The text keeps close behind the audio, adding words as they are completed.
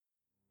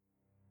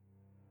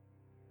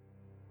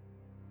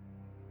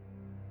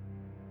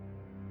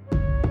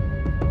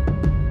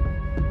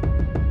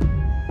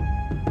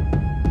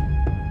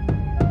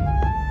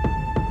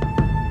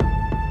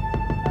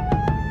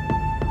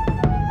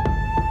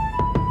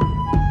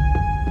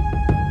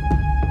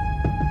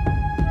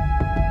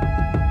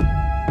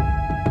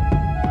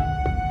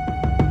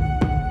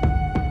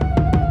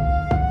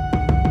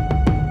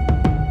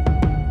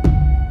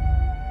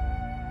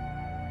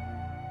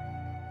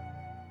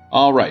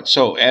All right.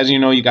 So as you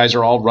know, you guys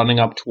are all running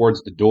up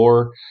towards the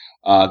door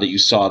that you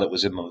saw that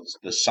was in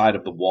the side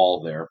of the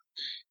wall there.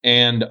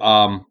 And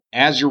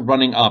as you're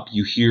running up,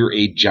 you hear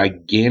a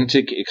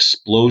gigantic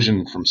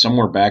explosion from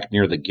somewhere back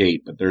near the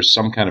gate. But there's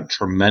some kind of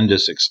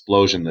tremendous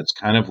explosion that's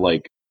kind of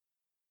like,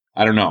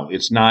 I don't know.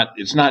 It's not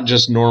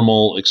just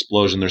normal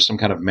explosion. There's some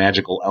kind of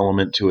magical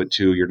element to it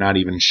too. You're not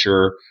even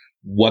sure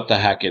what the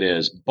heck it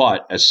is.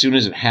 But as soon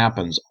as it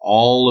happens,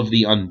 all of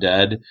the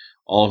undead,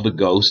 all of the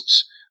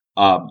ghosts,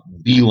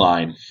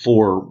 beeline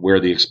for where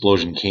the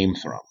explosion came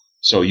from.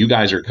 So you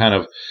guys are kind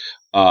of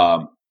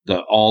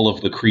all of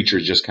the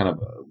creatures just kind of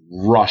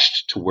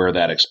rushed to where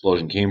that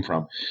explosion came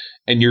from.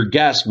 And your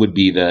guess would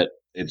be that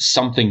it's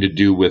something to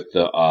do with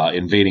the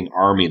invading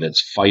army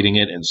that's fighting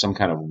it and some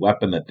kind of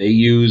weapon that they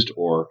used,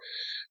 or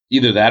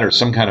either that or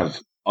some kind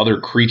of other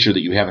creature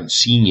that you haven't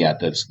seen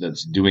yet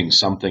that's doing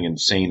something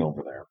insane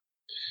over there.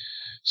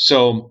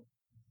 So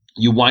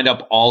you wind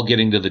up all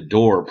getting to the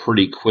door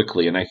pretty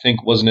quickly, and I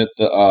think wasn't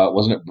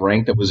it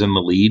Brank that was in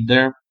the lead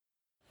there?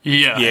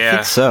 Yeah. I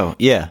think so,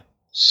 yeah.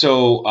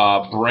 So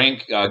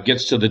Brank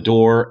gets to the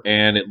door,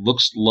 and it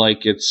looks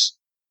like it's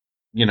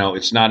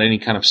not any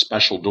kind of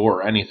special door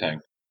or anything.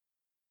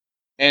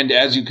 And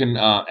as you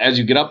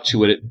get up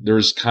to it,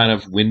 there's kind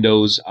of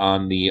windows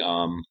on the.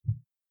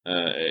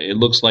 It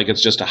looks like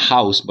it's just a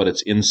house, but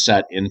it's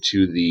inset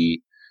into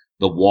the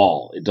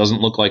wall. It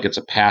doesn't look like it's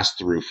a pass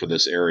through for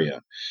this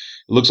area.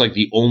 It looks like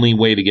the only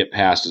way to get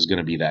past is going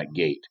to be that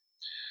gate.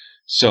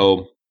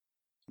 So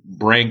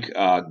Brank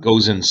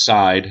goes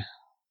inside,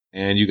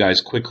 and you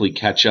guys quickly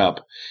catch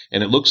up,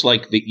 and it looks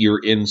like that you're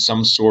in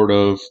some sort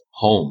of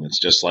home. It's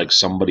just like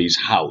somebody's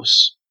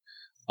house.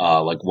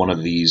 Like one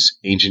of these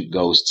ancient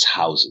ghosts'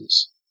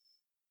 houses.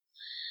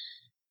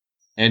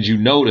 And you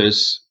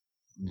notice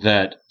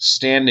that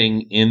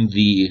standing in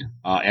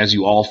as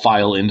you all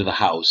file into the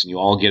house, and you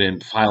all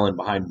file in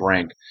behind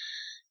Brank,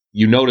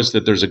 you notice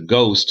that there's a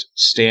ghost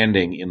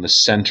standing in the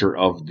center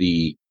of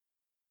the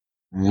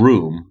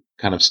room,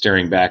 kind of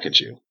staring back at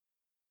you.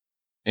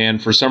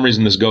 And for some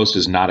reason, this ghost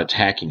is not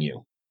attacking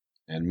you.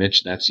 And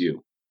Mitch, that's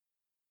you.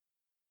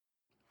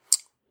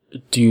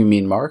 Do you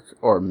mean Mark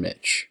or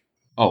Mitch?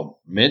 Oh,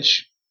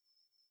 Mitch?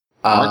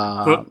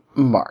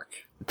 Mark.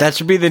 That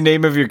should be the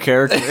name of your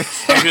character.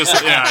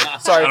 Yeah,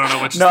 sorry. I don't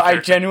know which. No, I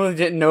genuinely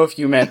didn't know if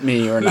you meant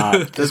me or not.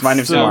 Because my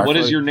name's So Mark. what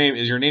is your name?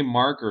 Is your name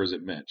Mark or is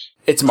it Mitch?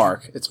 It's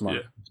Mark. It's Mark.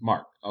 Yeah. It's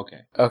Mark. Okay.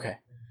 Okay.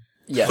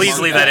 Yes. Please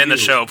Mark, leave that in the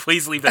you. show.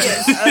 Please leave that in.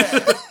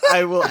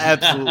 I will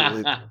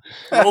absolutely.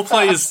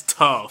 Roleplay is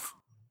tough.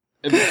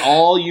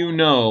 All you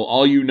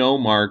know,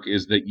 Mark,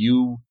 is that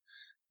you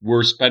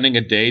were spending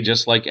a day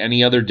just like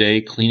any other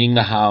day, cleaning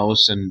the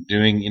house and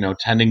doing,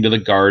 tending to the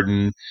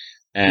garden,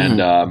 and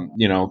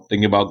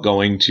thinking about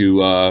going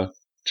to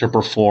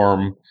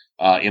perform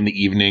in the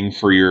evening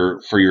for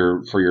your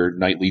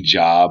nightly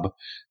job,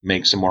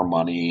 make some more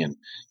money, and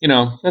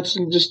that's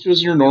just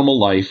was your normal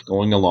life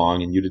going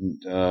along, and you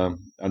didn't.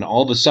 And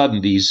all of a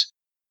sudden, these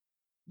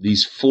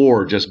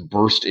four just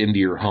burst into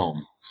your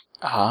home.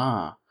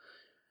 Ah.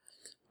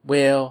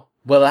 Well,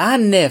 I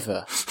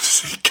never.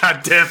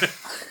 God damn it.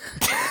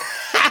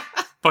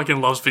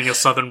 Fucking loves being a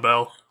Southern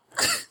Belle.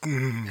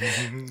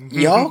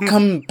 Y'all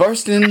come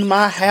bursting into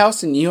my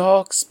house and you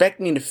all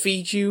expect me to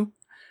feed you?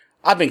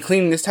 I've been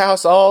cleaning this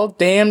house all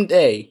damn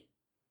day.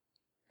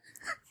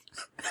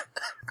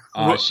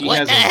 She What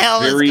has the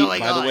hell is very,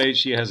 going by the on? way,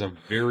 she has a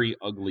very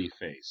ugly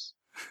face.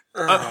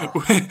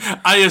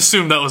 I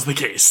assume that was the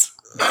case.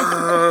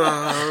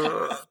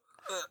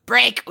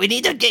 Break, we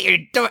need to get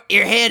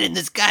your head in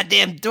this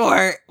goddamn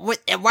door.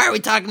 And why are we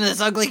talking to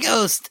this ugly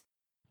ghost?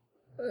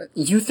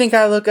 You think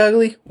I look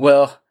ugly?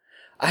 Well,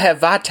 I have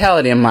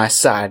vitality on my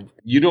side.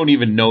 You don't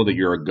even know that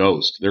you're a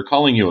ghost. They're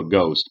calling you a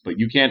ghost, but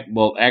you can't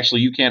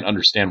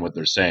understand what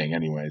they're saying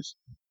anyways.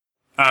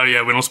 Oh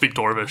yeah, we don't speak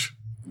Dwarvish.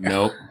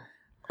 Nope.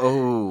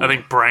 Oh. I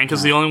think Brank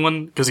is the only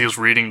one, because he was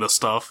reading the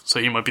stuff,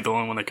 so he might be the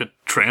only one that could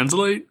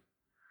translate.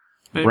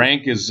 Maybe.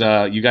 Brank is,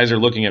 you guys are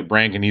looking at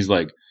Brank and he's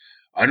like,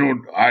 I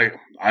don't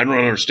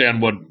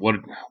understand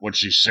what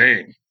she's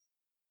saying.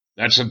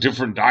 That's a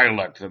different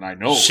dialect than I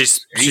know.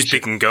 She's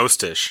speaking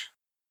ghostish.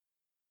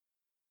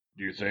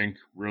 Do you think?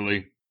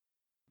 Really?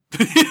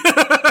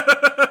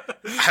 I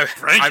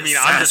mean,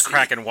 I'm just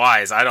cracking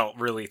wise. I don't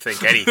really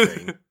think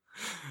anything.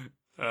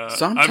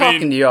 So I'm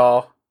talking to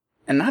y'all,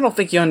 and I don't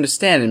think you're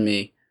understanding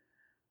me.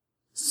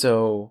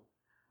 So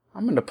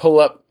I'm gonna pull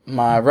up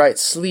my right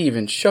sleeve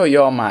and show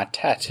y'all my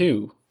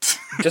tattoo.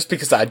 Just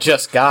because I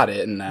just got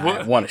it and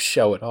I want to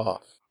show it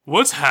off.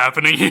 What's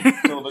happening here?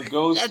 So the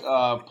ghost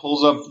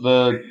pulls up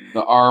the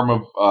arm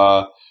of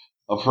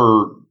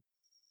her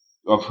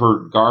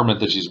garment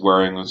that she's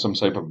wearing with some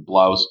type of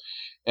blouse,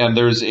 and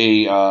there's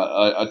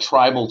a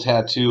tribal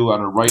tattoo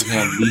on her right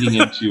hand leading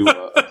into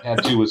a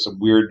tattoo with some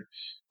weird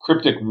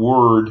cryptic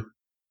word.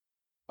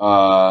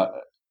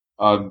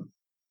 Actually,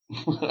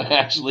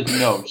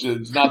 no,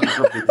 it's not the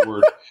cryptic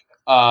word.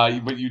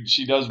 But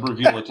she does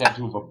reveal a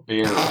tattoo of a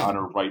bear on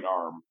her right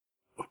arm.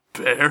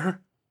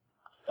 Bear?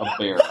 A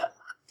bear.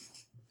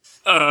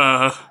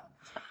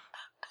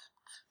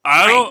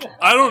 I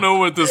don't know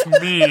what this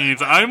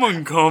means. I'm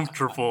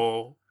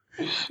uncomfortable.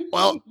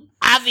 Well,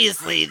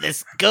 obviously,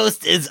 this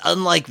ghost is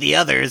unlike the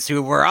others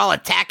who were all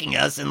attacking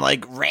us and,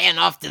 like, ran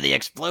off to the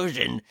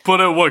explosion.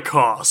 But at what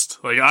cost?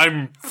 Like,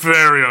 I'm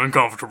very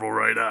uncomfortable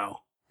right now.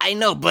 I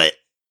know, but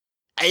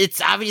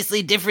it's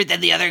obviously different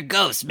than the other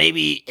ghosts.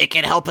 Maybe it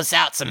can help us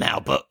out somehow,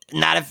 but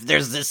not if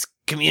there's this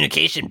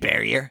communication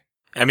barrier.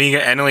 I mean,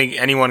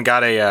 anyone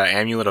got a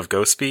amulet of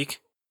ghost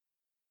speak?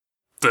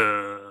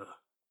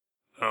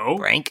 Oh?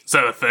 Frank? Is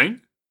that a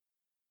thing?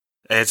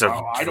 It's a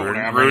I don't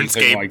have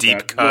anything RuneScape like deep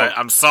that. cut. Look,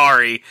 I'm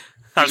sorry.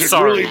 Is it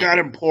really that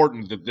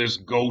important that this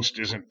ghost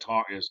is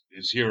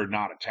here and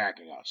not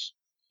attacking us?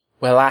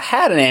 Well, I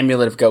had an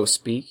amulet of ghost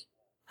speak.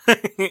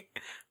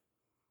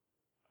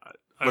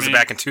 Was it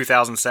back in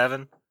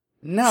 2007?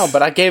 No,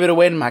 but I gave it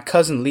away to my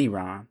cousin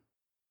Leron.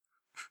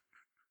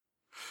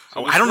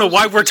 Oh, I don't know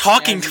why we're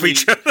talking to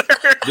each other.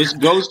 This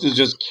ghost is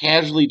just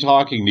casually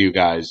talking to you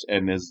guys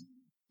and is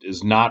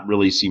not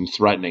really seem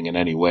threatening in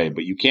any way,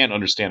 but you can't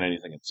understand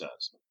anything it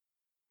says.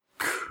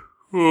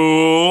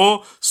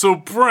 Cool. So,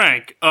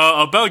 Brank,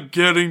 about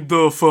getting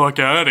the fuck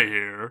out of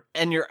here.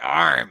 And your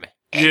arm.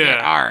 And your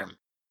arm.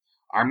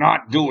 I'm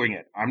not doing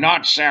it. I'm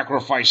not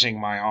sacrificing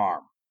my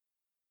arm.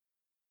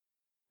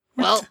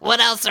 Well, what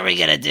else are we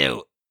gonna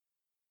do?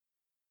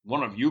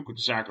 One of you could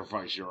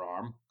sacrifice your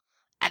arm.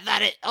 I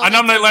thought it I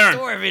nominate Laren.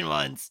 Dwarven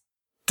ones.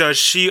 Does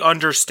she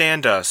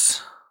understand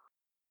us?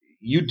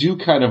 You do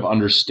kind of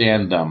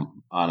understand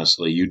them,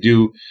 honestly. You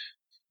do.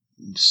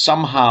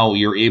 Somehow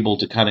you're able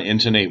to kind of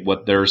intonate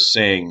what they're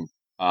saying.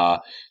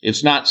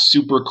 It's not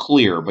super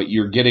clear, but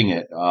you're getting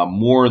it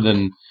more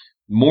than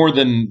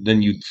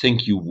you'd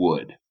think you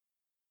would.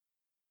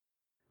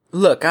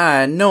 Look,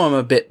 I know I'm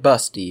a bit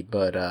busty,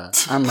 but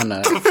I'm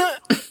gonna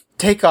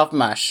take off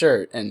my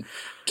shirt and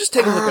just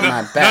take a look at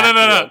my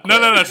back.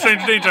 No,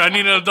 stranger danger. I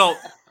need an adult.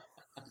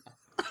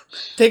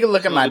 Take a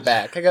look at my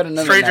back. I got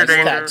another Stranger nice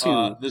danger.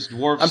 tattoo. This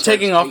dwarf. I'm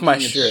taking off my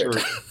shirt.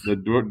 The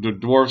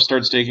dwarf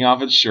starts taking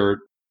off its shirt,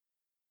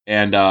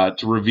 and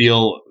to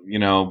reveal,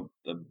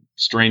 the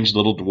strange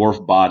little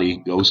dwarf body,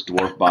 ghost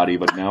dwarf body,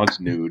 but now it's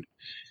nude.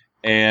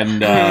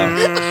 And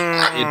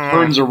it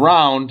turns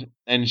around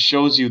and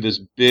shows you this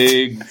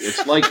big.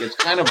 It's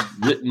kind of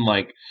written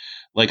like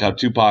how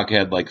Tupac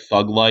had like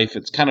Thug Life.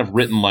 It's kind of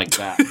written like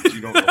that. But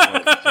you don't know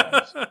what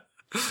it says.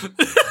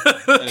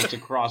 And it's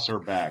across her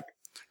back.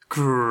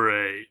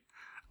 Great.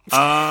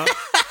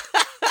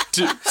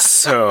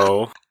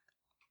 So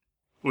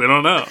we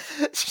don't know.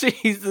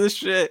 Jesus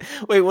shit.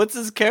 Wait, what's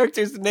his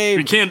character's name?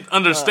 We can't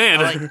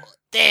understand Like, her.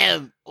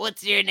 damn,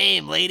 what's your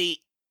name,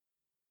 lady?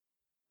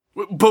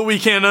 But we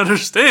can't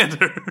understand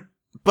her.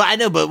 But I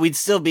know, but we'd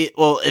still be.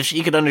 Well, if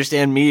she could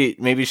understand me,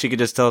 maybe she could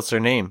just tell us her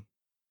name.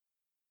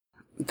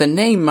 The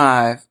name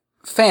my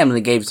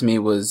family gave to me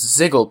was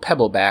Ziggle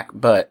Pebbleback,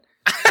 but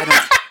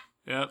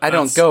I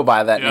don't go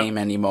by that name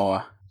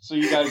anymore. So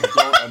you guys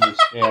don't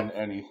understand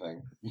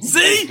anything.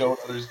 See? You don't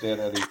understand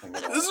anything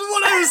at all. This is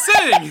what I was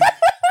saying.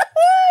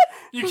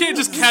 You can't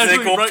just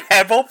casually Ziggle write.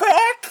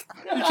 Pebbleback?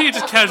 You can't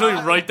just casually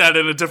write that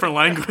in a different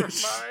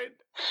language.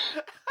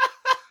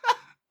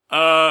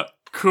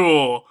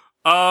 Cool.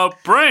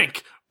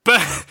 Brank,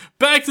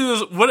 back to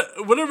this.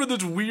 Whatever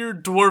this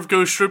weird dwarf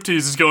ghost striptease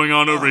is going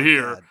on over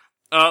here.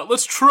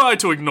 Let's try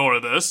to ignore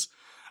this.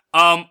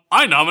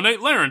 I nominate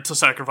Laren to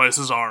sacrifice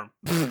his arm.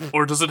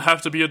 Or does it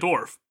have to be a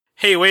dwarf?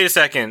 Hey, wait a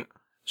second.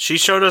 She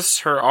showed us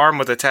her arm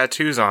with the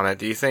tattoos on it.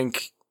 Do you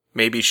think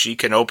maybe she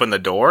can open the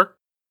door?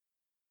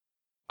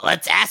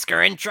 Let's ask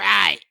her and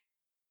try.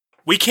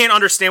 We can't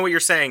understand what you're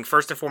saying.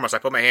 First and foremost, I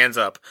put my hands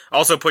up.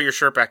 Also, put your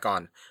shirt back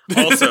on.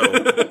 Also,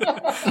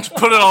 Just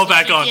put it all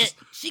back on.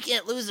 She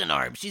can't lose an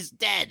arm. She's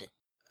dead.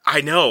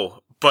 I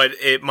know, but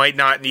it might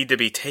not need to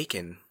be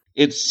taken.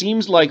 It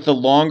seems like the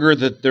longer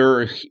that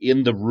they're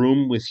in the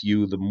room with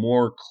you, the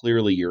more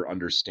clearly you're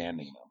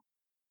understanding them.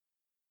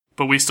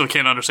 But we still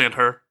can't understand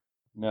her.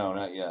 No,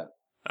 not yet.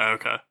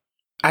 Okay.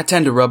 I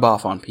tend to rub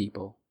off on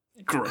people.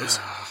 Gross.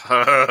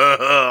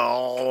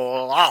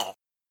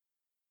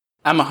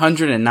 I'm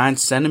 109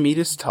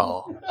 centimeters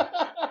tall.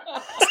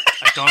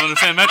 I don't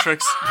understand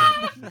metrics.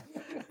 You're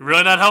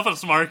really not helping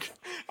us, Mark.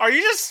 Are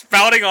you just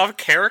spouting off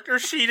character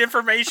sheet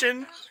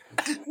information?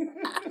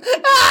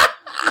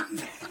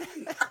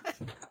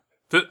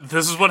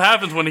 This is what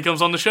happens when he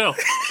comes on the show.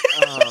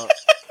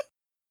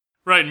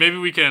 Right, maybe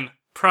we can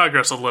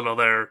progress a little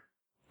there,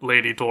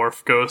 Lady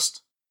Dwarf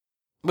Ghost.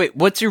 Wait,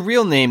 what's your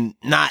real name?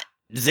 Not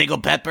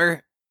Ziggle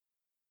Pepper.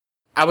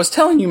 I was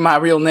telling you my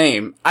real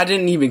name. I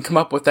didn't even come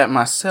up with that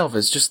myself.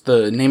 It's just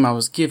the name I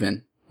was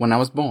given when I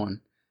was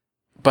born.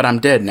 But I'm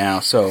dead now,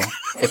 so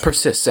it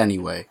persists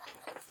anyway.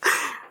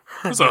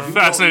 This is a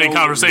fascinating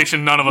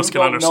conversation none of us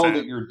can understand. You don't know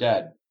that you're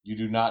dead. You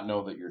do not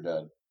know that you're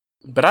dead.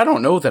 But I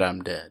don't know that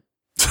I'm dead.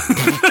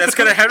 That's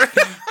gonna happen.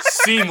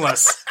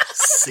 Seamless.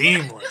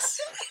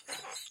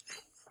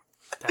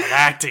 That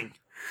acting.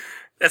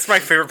 That's my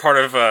favorite part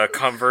of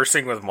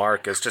conversing with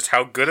Mark, is just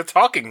how good at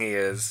talking he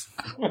is.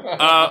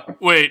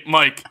 Wait,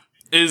 Mike,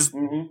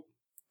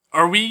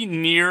 are we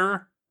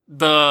near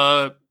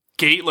the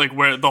gate, like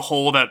where the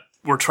hole that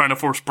we're trying to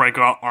force Brank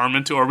arm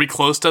into, are we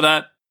close to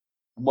that?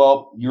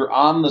 Well, you're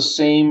on the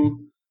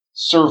same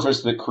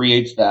surface that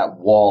creates that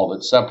wall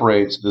that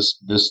separates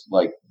this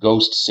like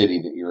ghost city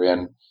that you're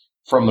in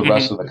from the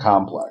rest of the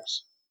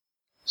complex.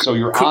 So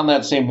you're on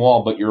that same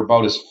wall, but you're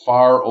about as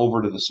far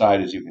over to the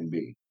side as you can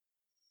be.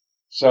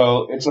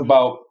 So it's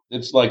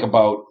like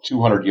about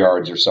 200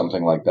 yards or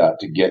something like that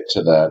to get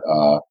to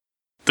that.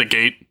 The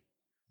gate?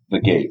 The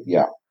gate,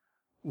 yeah.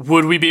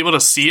 Would we be able to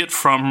see it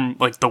from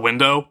like the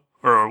window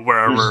or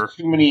wherever? There's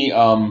too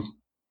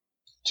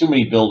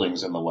many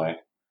buildings in the way.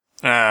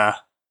 Alright,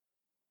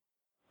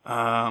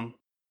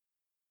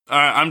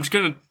 I'm just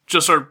gonna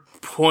start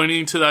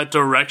pointing to that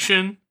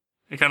direction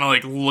and kind of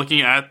like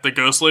looking at the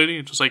ghost lady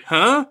and just like,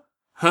 huh?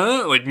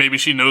 Like maybe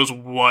she knows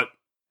what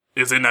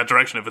is in that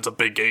direction if it's a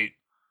big gate.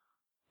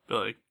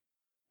 But like,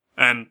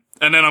 and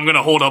then I'm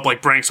gonna hold up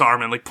like Brank's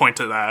arm and like point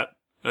to that.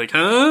 Like,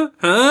 huh?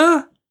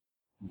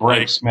 Brank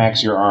like,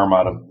 smacks his arm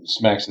out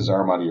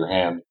of your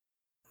hand.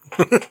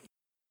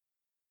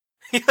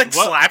 He like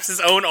slaps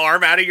his own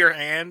arm out of your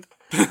hand.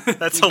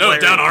 That's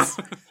hilarious. No, down arm.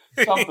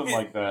 Something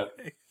like that.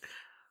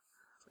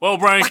 Well,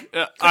 Brank,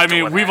 I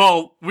mean, we've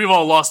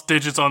all lost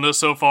digits on this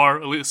so far,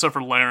 at least except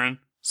for Laren.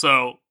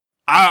 So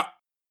I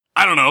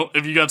don't know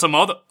if you got some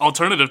other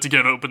alternative to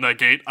get open that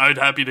gate. I'd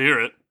happy to hear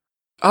it.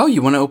 Oh,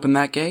 you want to open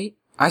that gate?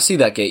 I see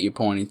that gate you're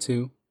pointing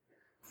to.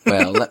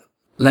 Well,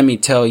 let me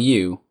tell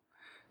you,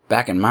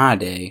 back in my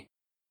day,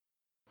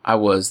 I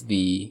worshipped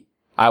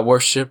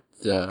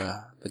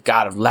the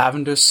god of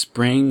lavender,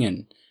 spring,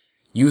 and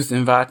youth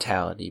and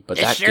vitality. But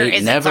that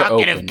gate never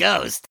opened. Of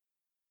ghost.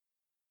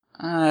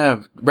 I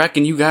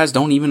reckon you guys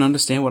don't even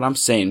understand what I'm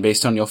saying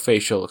based on your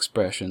facial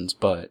expressions,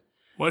 but...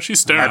 Why is she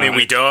staring at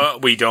me?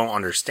 We don't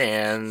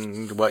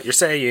understand what you're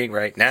saying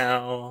right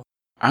now.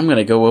 I'm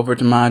gonna go over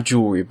to my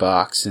jewelry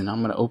box, and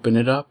I'm gonna open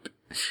it up,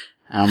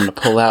 and I'm gonna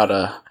pull out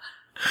a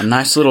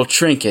nice little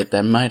trinket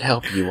that might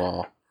help you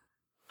all.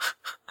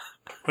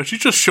 But she's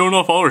just showing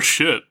off all her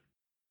shit.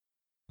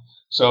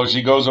 So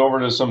she goes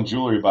over to some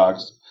jewelry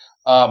box.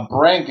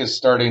 Brank is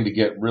starting to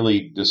get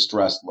really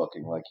distressed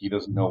looking, like he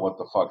doesn't know what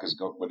the fuck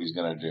what he's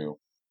gonna do.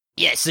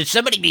 Yeah, should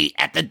somebody be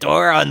at the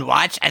door on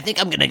watch? I think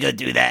I'm gonna go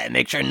do that and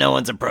make sure no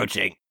one's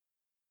approaching.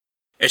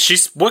 Is she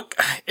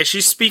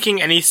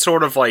speaking any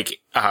sort of like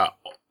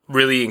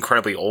really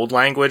incredibly old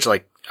language?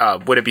 Like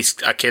would it be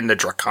akin to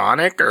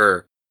Draconic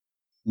or?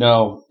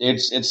 No,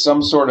 it's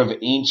some sort of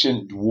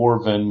ancient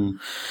dwarven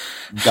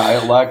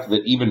dialect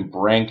that even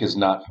Brank is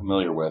not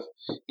familiar with.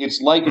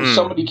 It's like if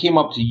somebody came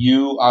up to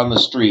you on the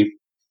street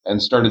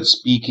and started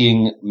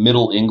speaking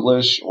Middle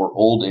English or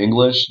Old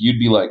English, you'd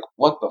be like,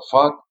 what the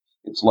fuck?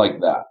 It's like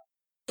that.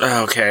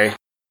 Okay.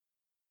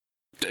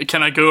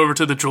 Can I go over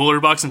to the jewelry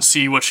box and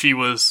see what she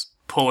was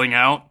pulling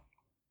out?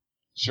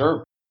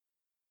 Sure.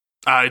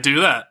 I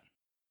do that.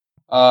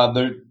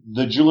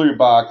 The jewelry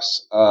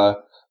box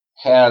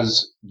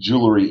has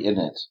jewelry in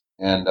it,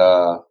 and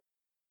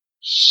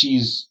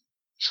she's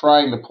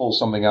trying to pull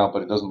something out,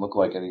 but it doesn't look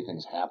like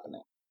anything's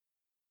happening.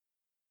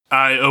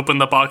 I open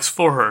the box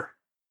for her.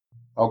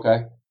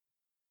 Okay.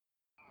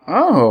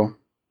 Oh,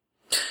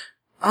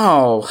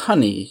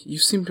 honey, you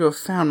seem to have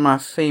found my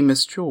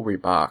famous jewelry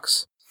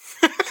box.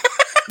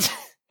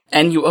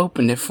 And you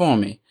opened it for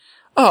me.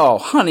 Oh,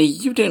 honey,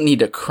 you didn't need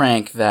to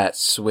crank that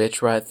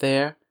switch right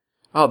there.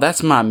 Oh,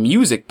 that's my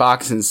music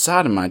box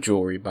inside of my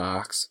jewelry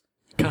box.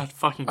 God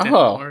fucking damn it,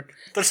 Mark.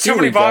 There's too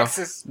many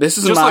boxes. This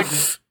is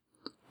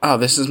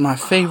this is my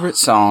favorite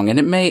song, and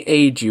it may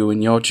aid you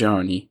in your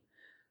journey.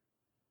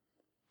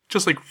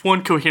 Just like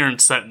one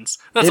coherent sentence.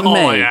 That's all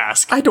I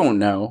ask. I don't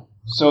know.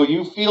 So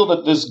you feel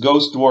that this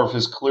ghost dwarf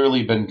has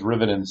clearly been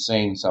driven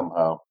insane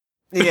somehow.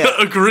 Yeah.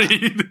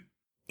 Agreed.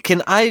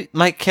 Can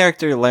my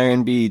character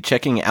Laren, be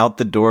checking out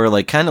the door,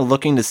 like kind of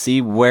looking to see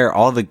where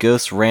all the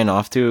ghosts ran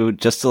off to,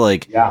 just to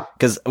like, yeah,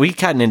 because we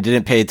kind of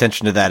didn't pay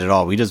attention to that at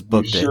all. We just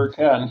booked it. Sure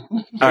can.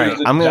 All right,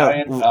 I'm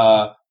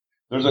gonna.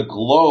 There's a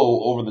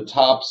glow over the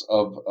tops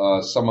of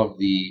some of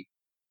the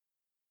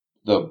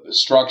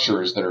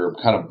structures that are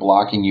kind of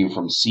blocking you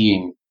from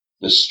seeing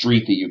the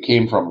street that you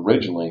came from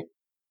originally.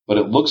 But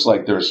it looks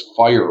like there's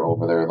fire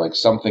over there, like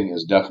something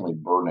is definitely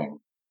burning.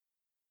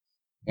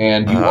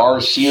 And you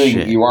are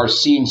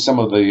seeing some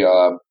of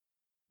the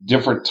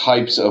different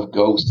types of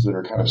ghosts that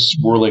are kind of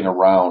swirling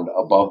around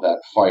above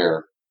that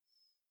fire.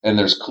 And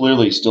there's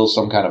clearly still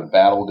some kind of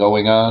battle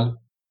going on.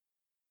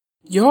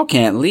 Y'all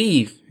can't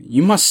leave.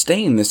 You must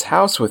stay in this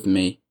house with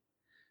me.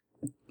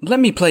 Let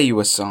me play you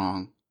a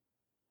song.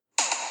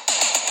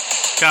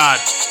 God.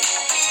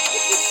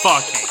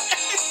 Fucking.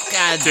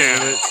 God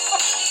damn it.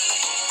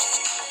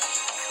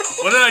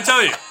 What did I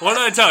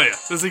tell you?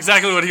 This is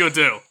exactly what he would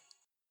do.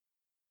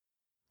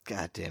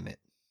 God damn it.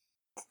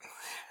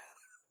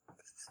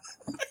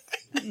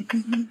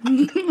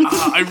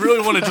 I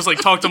really want to just like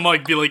talk to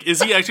Mike, be like,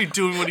 is he actually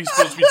doing what he's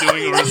supposed to be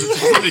doing, or is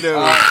it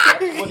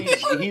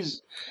just like,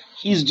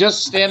 he's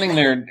just standing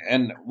there,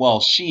 and well,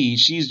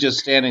 she's just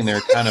standing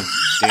there, kind of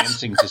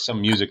dancing to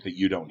some music that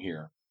you don't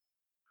hear.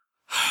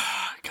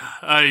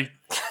 God,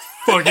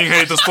 fucking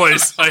hate this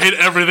place. I hate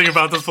everything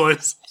about this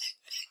place.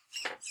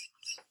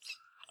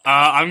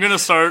 I'm gonna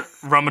start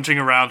rummaging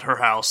around her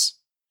house.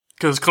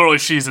 Because clearly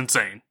she's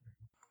insane.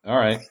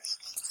 Alright.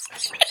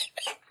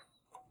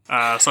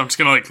 So I'm just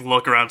gonna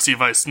look around, see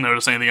if I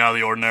notice anything out of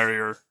the ordinary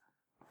or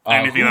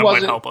anything that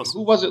might help us.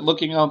 Who was it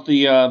looking out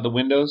the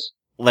windows?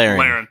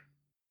 Laren.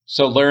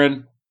 So,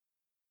 Laren,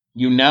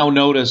 you now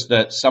notice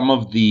that some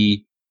of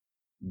the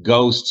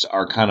ghosts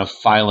are kind of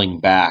filing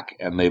back,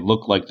 and they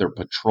look like they're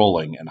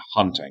patrolling and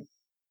hunting.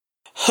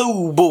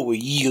 Oh, boy.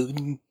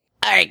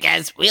 Alright,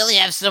 guys, we only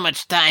have so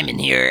much time in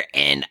here,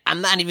 and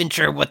I'm not even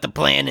sure what the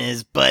plan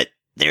is, but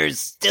there's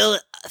still...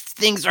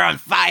 things are on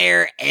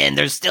fire, and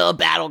there's still a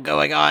battle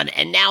going on,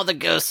 and now the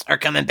ghosts are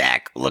coming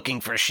back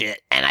looking for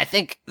shit, and I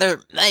think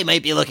they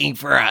might be looking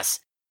for us.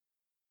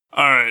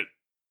 Alright.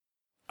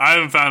 I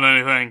haven't found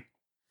anything,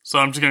 so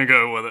I'm just gonna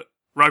go with it.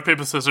 Rock,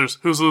 paper, scissors.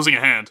 Who's losing a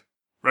hand?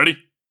 Ready?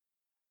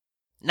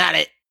 Not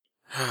it.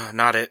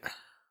 Not it.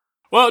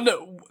 Well,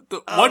 no.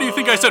 Why do you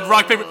think I said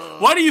rock, paper...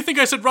 Why do you think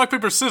I said rock,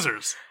 paper,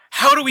 scissors?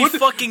 How do we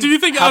fucking... Do you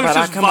think I was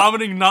just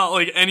vomiting not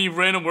any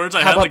random words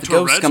I had the Tourette's?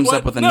 Ghost comes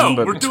up with a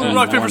number we're doing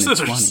rock, paper,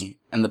 scissors. 20,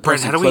 and the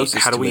person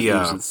closest to it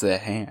loses their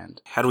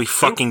hand. How do we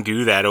fucking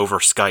do that over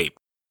Skype?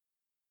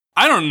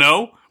 I don't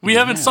know. We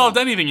haven't solved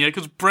anything yet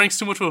because Brank's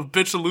too much of a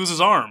bitch to lose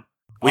his arm.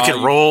 We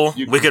could roll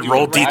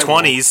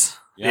D20s.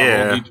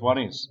 Yeah, roll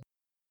D20s.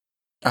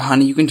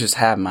 Honey, you can just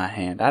have my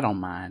hand. I don't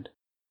mind.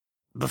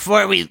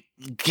 Before we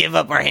give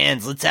up our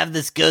hands, let's have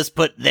this ghost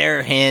put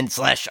their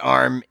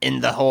hand/arm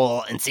in the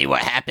hole and see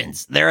what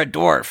happens. They're a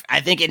dwarf.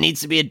 I think it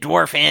needs to be a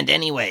dwarf hand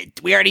anyway.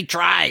 We already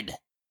tried.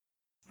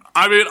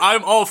 I mean,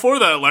 I'm all for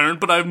that, Laren,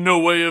 but I have no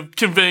way of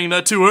conveying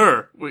that to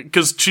her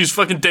because she's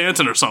fucking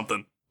dancing or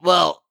something.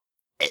 Well,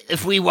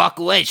 if we walk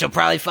away, she'll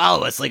probably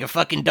follow us like a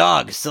fucking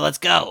dog, so let's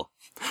go.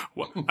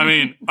 Well, I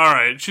mean,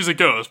 alright, she's a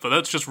ghost, but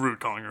that's just rude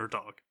calling her a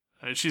dog.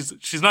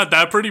 She's not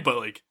that pretty,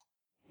 but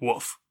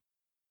woof.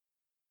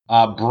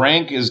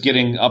 Brank is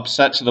getting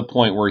upset to the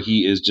point where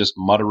he is just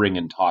muttering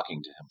and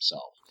talking to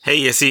himself. Hey,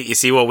 you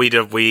see what we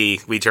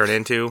turn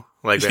into?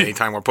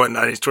 Anytime we're putting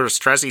any sort of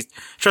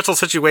stressful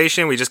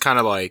situation, we just kind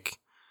of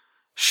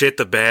shit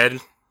the bed.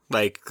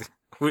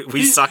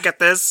 We suck at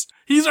this.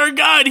 He's our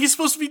guide. He's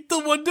supposed to be the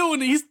one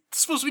doing it. He's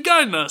supposed to be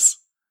guiding us.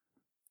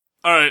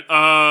 Alright,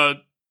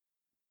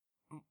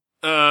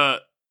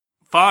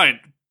 fine.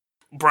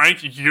 Brank,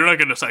 you're not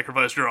gonna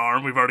sacrifice your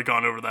arm. We've already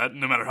gone over that,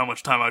 no matter how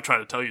much time I try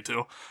to tell you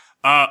to.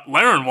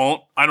 Laren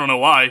won't. I don't know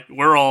why.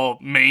 We're all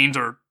maimed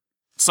or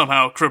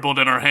somehow crippled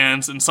in our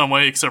hands in some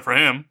way, except for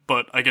him,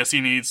 but I guess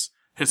he needs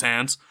his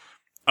hands.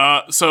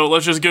 So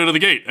let's just go to the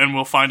gate, and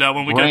we'll find out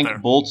when we get there.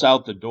 Brank bolts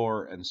out the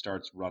door and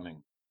starts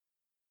running.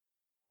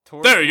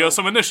 There you go,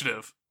 some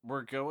initiative.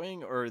 We're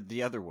going, or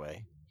the other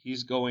way?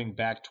 He's going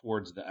back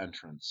towards the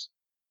entrance.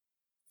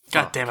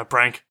 God damn it,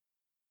 Brank.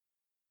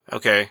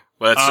 Okay,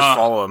 let's just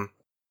follow him.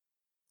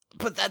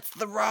 But that's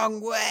the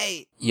wrong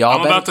way.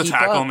 I'm about to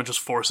tackle him and just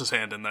force his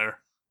hand in there.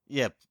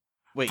 Yep.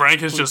 Wait,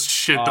 Brank has just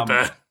shit the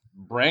bed.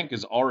 Brank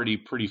is already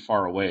pretty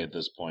far away at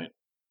this point.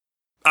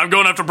 I'm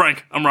going after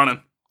Brank. I'm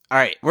running. All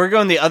right, we're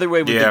going the other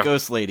way with the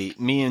ghost lady,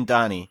 me and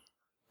Donnie.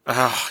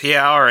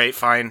 Yeah, all right,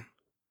 fine.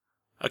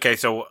 Okay,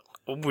 so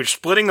we're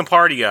splitting the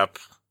party up.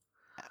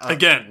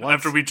 Again,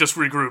 after we just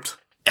regrouped.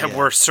 And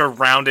we're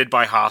surrounded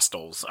by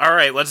hostiles. All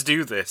right, let's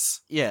do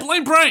this. Yeah.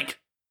 Blame Brank!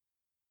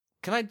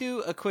 Can I do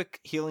a quick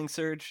healing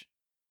surge?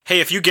 Hey,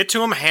 if you get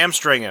to him,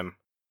 hamstring him.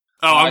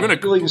 Oh, I'm gonna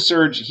healing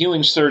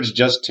surge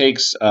just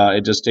takes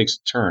a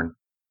turn.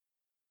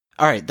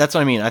 All right, that's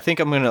what I mean. I think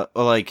I'm gonna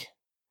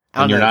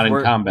And you're not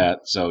in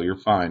combat, so you're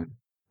fine.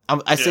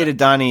 I say to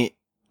Donnie,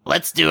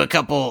 let's do a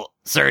couple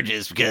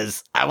surges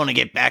because I want to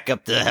get back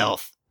up to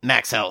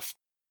max health.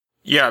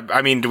 Yeah,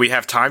 I mean, do we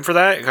have time for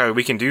that?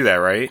 We can do that,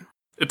 right?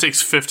 It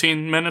takes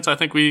 15 minutes, I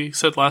think we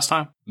said last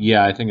time.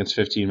 Yeah, I think it's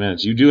 15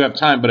 minutes. You do have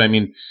time, but I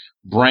mean,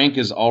 Brank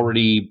is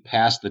already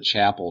past the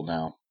chapel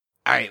now.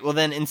 All right, well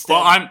then instead.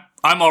 Well,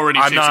 I'm already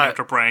chasing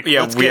after Brank.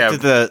 Yeah, let's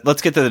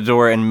get to the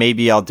door, and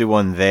maybe I'll do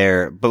one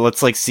there. But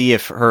let's see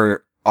if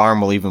her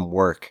arm will even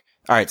work.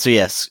 All right, so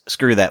yes,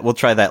 screw that. We'll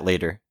try that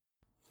later.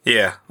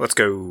 Yeah, let's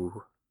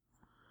go.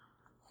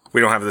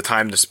 We don't have the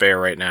time to spare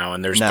right now,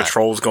 and there's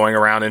patrols going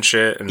around and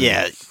shit. And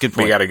yeah, good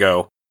point. We gotta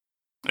go.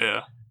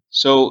 Yeah.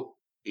 So,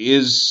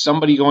 is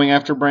somebody going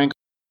after Brank?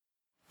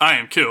 I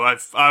am too.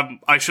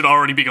 I should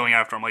already be going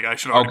after him. I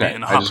should already be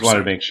in the I just wanted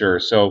to make sure.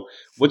 So,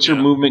 what's your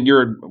movement?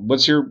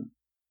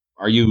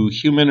 Are you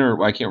human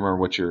or I can't remember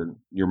what your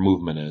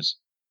movement is?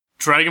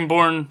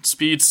 Dragonborn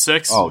speed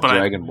 6. Oh,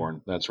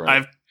 Dragonborn. That's right. I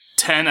have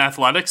 10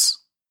 athletics.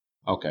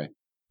 Okay.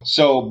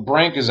 So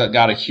Brank has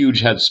got a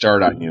huge head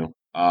start on you,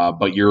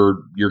 but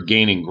you're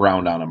gaining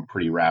ground on him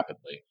pretty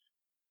rapidly.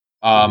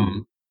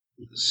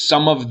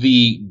 Some of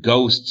the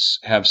ghosts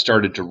have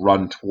started to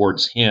run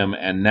towards him,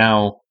 and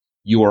now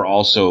you are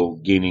also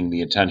gaining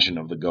the attention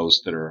of the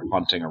ghosts that are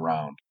hunting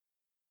around.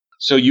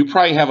 So you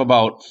probably have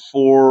about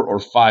 4 or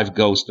 5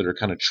 ghosts that are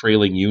kind of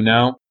trailing you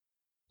now,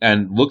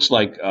 and looks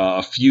like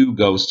a few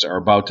ghosts are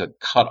about to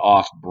cut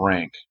off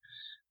Brank.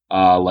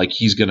 like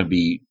he's going to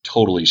be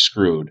totally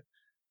screwed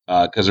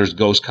because there's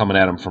ghosts coming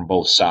at him from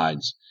both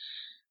sides.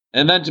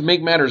 And then to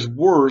make matters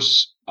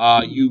worse,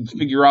 you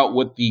figure out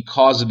what the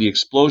cause of the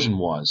explosion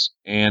was,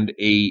 and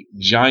a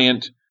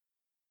giant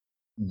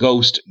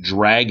ghost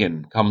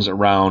dragon comes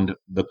around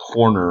the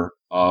corner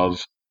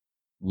of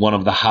one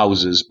of the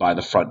houses by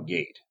the front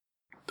gate.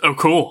 Oh,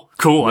 cool.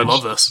 Cool. I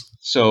love this.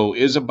 So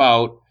is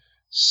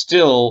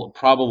still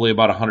probably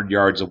about 100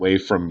 yards away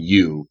from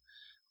you,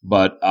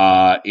 but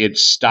it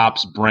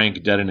stops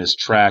Brank dead in his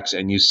tracks,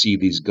 and you see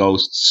these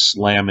ghosts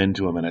slam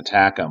into him and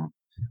attack him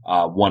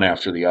one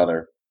after the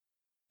other.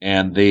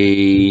 And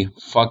they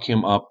fuck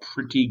him up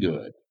pretty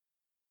good.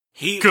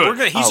 He's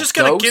just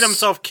going to get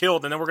himself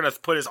killed, and then we're going to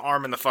put his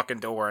arm in the fucking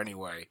door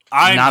anyway.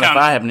 Not if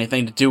I have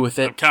anything to do with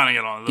it. I'm counting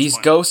it on These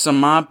ghosts are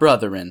my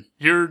brethren.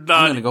 You're not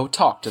I'm going to go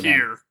talk to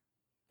them.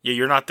 Yeah,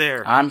 you're not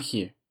there. I'm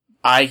here.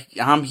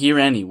 I'm here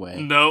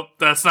anyway. Nope,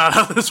 that's not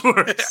how this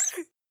works.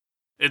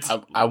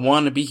 I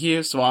want to be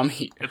here, so I'm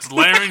here. It's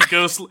Laren,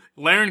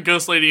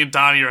 Ghost Lady, and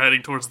Donnie are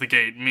heading towards the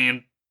gate. Me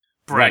and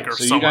Brank are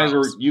somewhere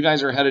else. You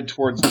guys are headed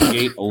towards the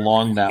gate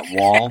along that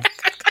wall,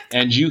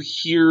 and you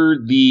hear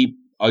the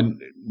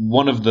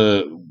one of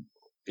the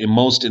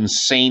most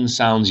insane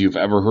sounds you've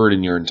ever heard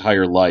in your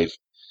entire life.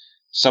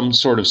 Some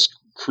sort of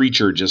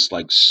creature just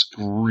like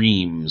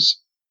screams.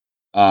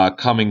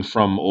 Coming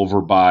from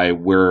over by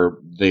where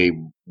they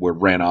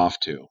ran off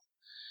to.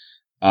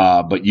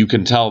 But you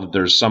can tell that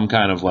there's some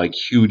kind of like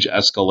huge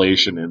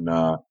escalation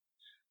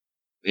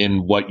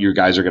in what you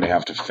guys are going to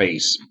have to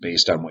face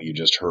based on what you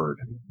just heard.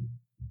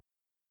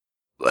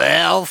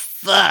 Well,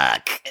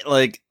 fuck.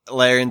 Like,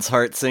 Laren's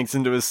heart sinks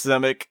into his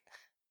stomach.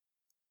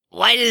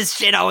 Why does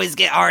shit always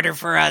get harder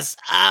for us?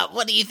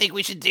 What do you think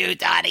we should do,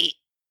 Donnie?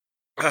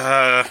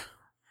 I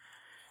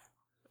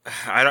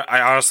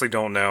honestly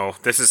don't know.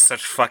 This is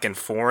such fucking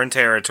foreign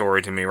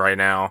territory to me right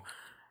now.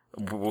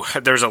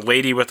 There's a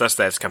lady with us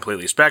that's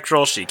completely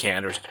spectral. She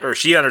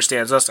she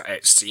understands us.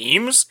 It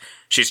seems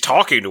she's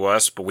talking to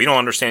us, but we don't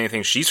understand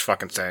anything she's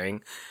fucking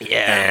saying.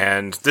 Yeah,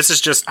 and this is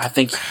just I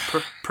think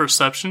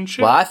perception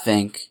shit. Well, I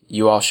think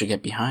you all should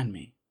get behind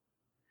me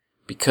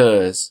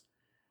because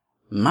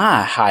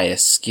my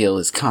highest skill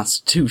is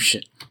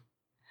Constitution,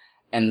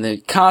 and the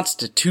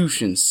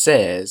Constitution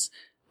says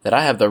that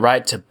I have the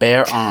right to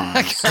bear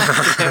arms.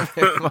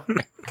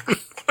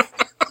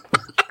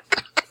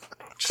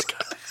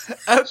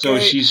 Okay. So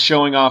she's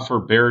showing off her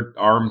bare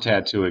arm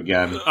tattoo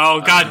again.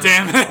 Oh, god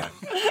damn it.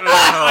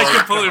 I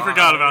completely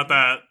forgot about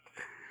that.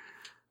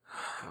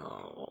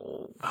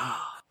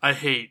 I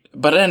hate.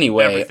 But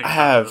anyway, I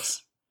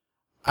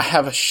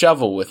have a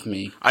shovel with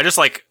me. I just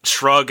like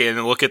shrug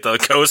and look at the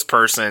ghost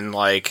person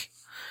like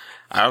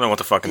I don't know what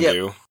to fucking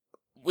do.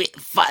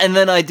 And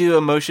then I do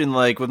a motion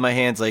like with my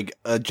hands, like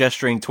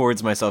gesturing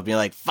towards myself, being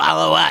like,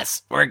 "Follow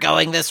us. We're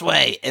going this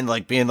way." And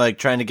like being like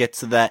trying to get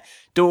to that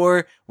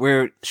door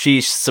where she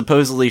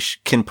supposedly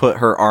can put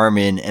her arm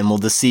in, and we'll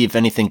just see if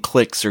anything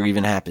clicks or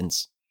even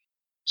happens.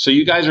 So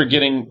you guys are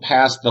getting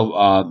past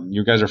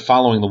you guys are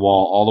following the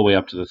wall all the way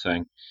up to the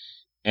thing,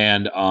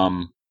 and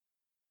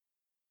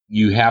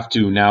you have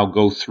to now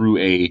go through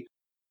a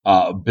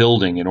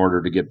building in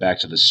order to get back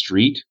to the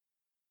street.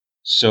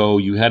 So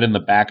you head in the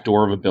back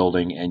door of a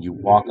building and you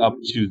walk up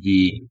to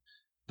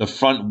the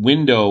front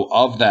window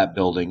of that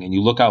building and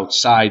you look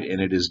outside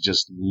and it is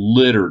just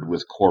littered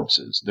with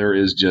corpses. There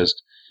is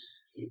just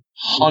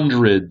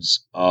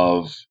hundreds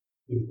of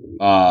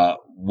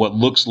what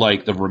looks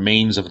like the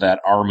remains of that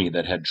army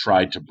that had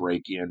tried to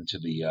break into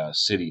the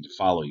city to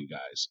follow you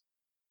guys.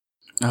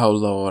 Oh,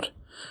 Lord.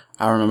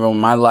 I remember when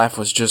my life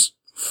was just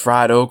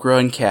fried okra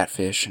and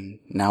catfish, and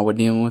now we're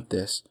dealing with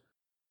this.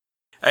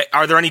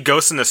 Are there any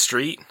ghosts in the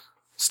street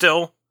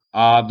still?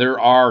 There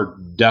are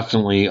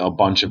definitely a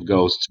bunch of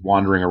ghosts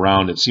wandering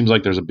around. It seems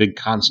like there's a big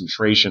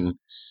concentration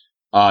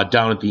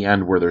down at the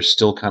end where there's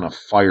still kind of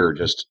fire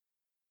just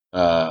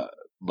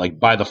like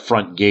by the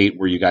front gate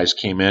where you guys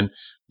came in.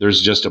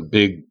 There's just a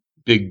big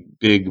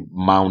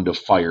mound of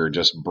fire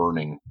just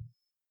burning.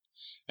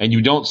 And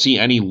you don't see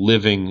any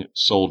living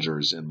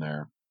soldiers in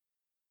there.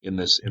 In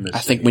this I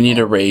think we need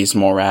to raise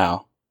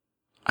morale.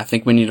 So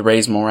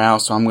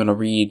I'm going to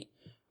read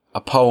a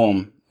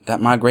poem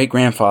that my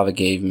great-grandfather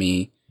gave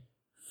me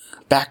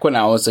back when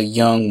I was a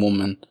young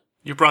woman.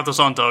 You brought this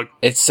on, Doug.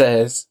 It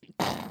says...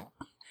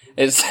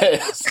 This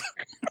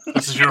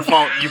is your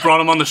fault. You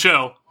brought him on the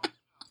show.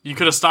 You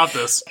could have stopped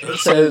this. It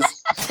says...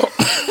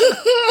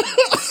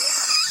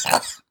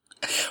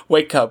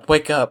 Wake up,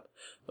 wake up.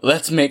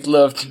 Let's make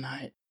love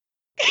tonight.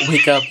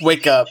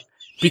 Wake up,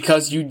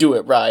 because you do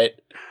it right.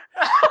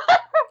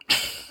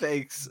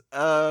 Thanks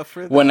for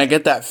that. When I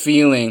get that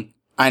feeling,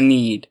 I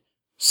need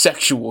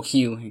sexual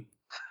healing.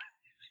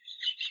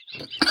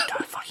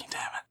 God fucking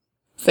damn it.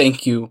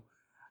 Thank you.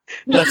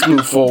 Let's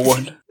move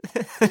forward.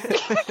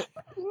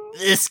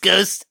 This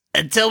ghost,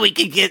 until we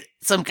can get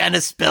some kind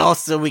of spell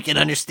so we can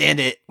understand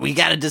it, we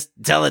gotta just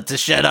tell it to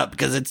shut up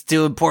because it's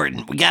too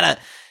important. We gotta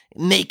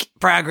make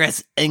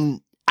progress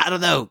and, I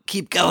don't know,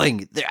 keep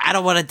going. I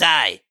don't want to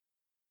die.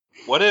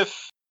 What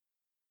if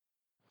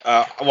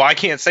Well, I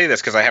can't say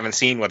this because I haven't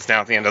seen what's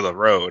down at the end of the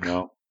road.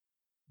 No.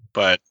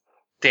 But,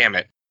 damn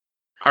it.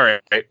 All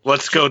right,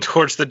 let's go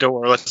towards the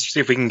door. Let's see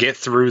if we can get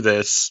through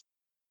this.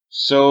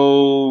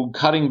 So,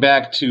 cutting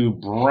back to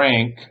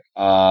Brank,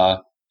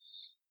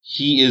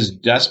 he is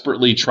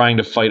desperately trying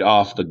to fight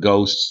off the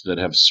ghosts that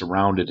have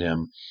surrounded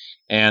him,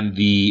 and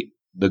the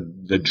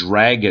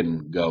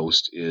dragon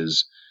ghost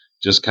is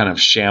just kind of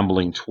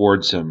shambling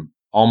towards him,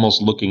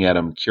 almost looking at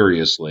him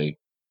curiously.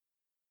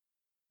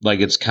 Like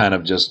it's kind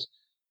of just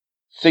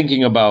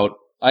thinking about,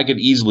 I could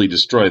easily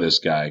destroy this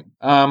guy.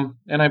 And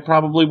I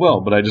probably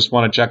will, but I just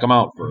want to check him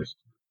out first.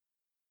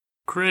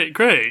 Great.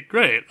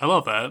 I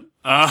love that.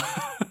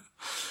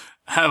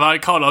 Have I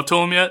caught up to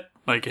him yet?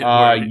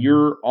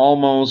 You're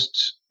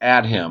almost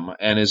at him,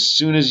 and as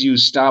soon as you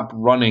stop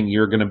running,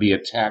 you're going to be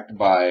attacked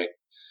by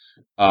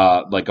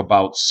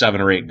about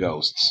 7 or 8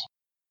 ghosts.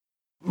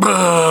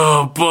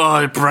 Oh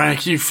boy,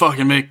 Brank, you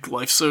fucking make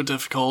life so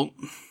difficult.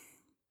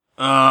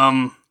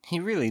 He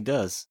really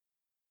does.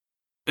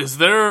 Is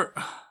there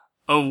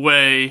a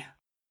way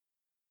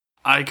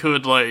I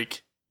could,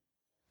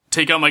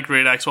 take out my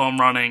great axe while I'm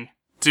running,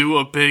 do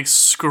a big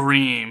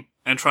scream,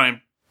 and try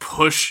and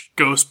push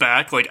Ghost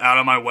back, out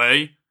of my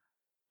way,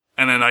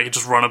 and then I could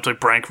just run up to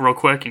Brank real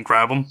quick and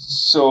grab him?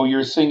 So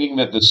you're thinking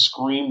that the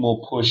scream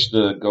will push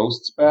the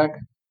ghosts back?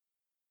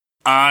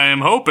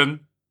 I'm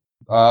hoping.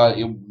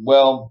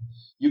 Well,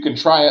 you can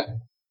try it.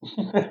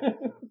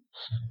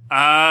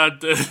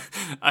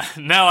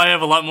 Now I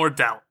have a lot more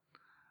doubt.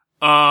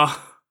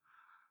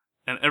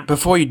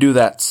 Before you do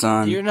that,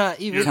 son, you're not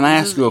even. Can I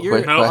ask you a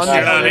quick question? On the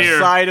other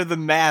side of the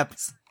map.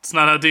 It's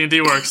not how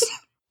D&D works.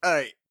 All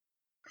right.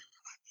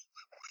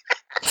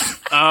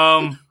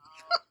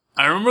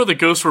 I remember the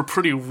ghosts were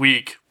pretty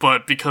weak,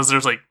 but because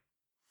there's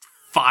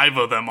 5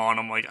 of them on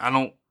them,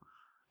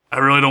 I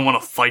really don't want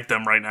to fight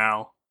them right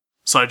now.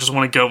 So I just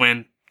want to go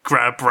in,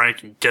 grab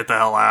Brank, and get the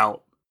hell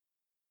out.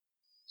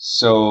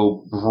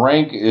 So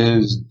Brank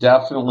is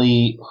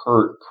definitely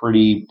hurt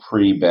pretty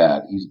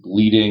bad. He's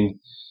bleeding.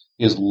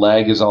 His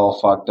leg is all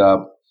fucked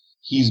up.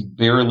 He's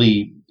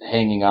barely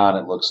hanging on,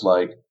 it looks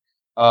like.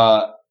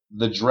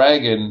 The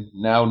dragon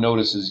now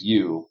notices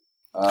you.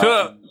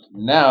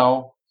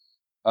 Now,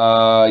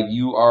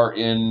 you are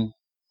in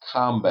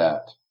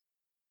combat.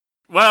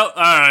 Well,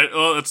 alright.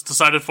 Well, it's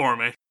decided for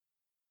me.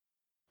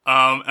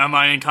 Am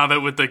I in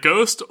combat with the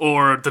ghost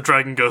or the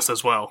dragon ghost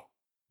as well?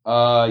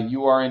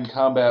 You are in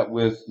combat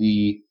with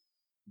the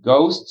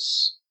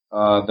ghosts.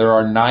 There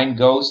are 9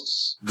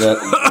 ghosts that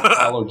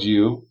followed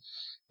you,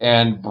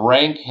 and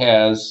Brank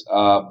has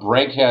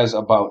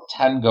about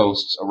 10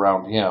 ghosts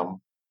around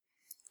him.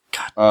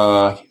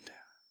 God.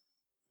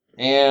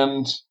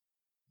 And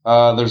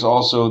there's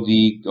also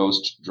the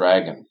ghost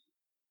dragon.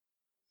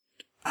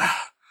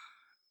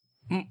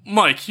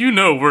 Mike,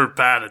 we're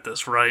bad at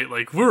this, right?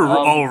 We're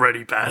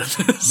already bad at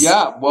this.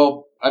 Yeah,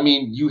 well, I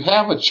mean, you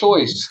have a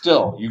choice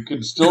still. You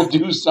can still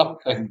do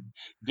something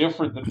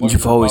different than what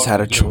you've always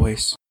had a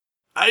choice.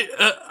 I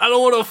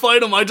don't want to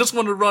fight him. I just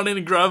want to run in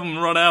and grab him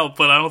and run out,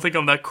 but I don't think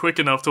I'm that quick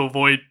enough to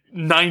avoid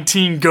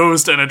 19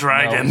 ghosts and a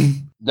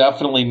dragon. No,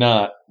 definitely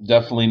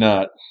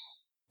not.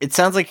 It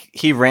sounds like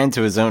he ran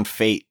to his own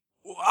fate.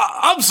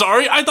 I'm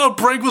sorry. I thought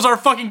Brank was our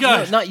fucking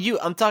guy. No, not you.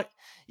 I'm talking...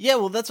 Yeah,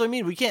 well, that's what I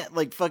mean. We can't,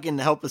 fucking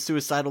help a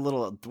suicidal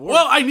little dwarf.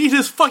 Well, I need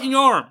his fucking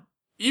arm.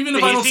 Even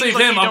if I don't save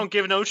him, he don't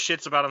give no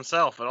shits about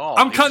himself at all.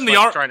 I'm cutting the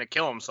arm. Trying to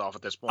kill himself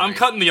at this point. I'm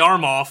cutting the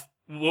arm off.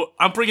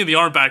 I'm bringing the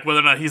arm back, whether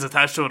or not he's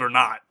attached to it or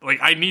not.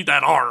 I need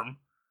that arm.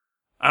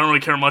 I don't really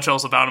care much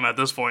else about him at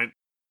this point.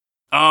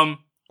 Well,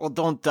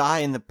 don't die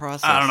in the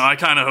process. I don't know.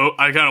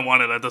 I kind of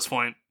want it at this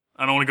point.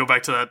 I don't want to go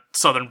back to that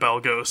Southern Belle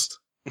ghost.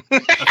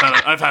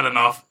 I've had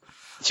enough.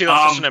 She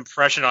left such an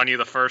impression on you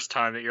the first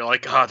time that you're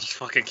like, God, just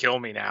fucking kill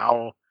me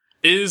now.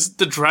 Is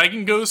the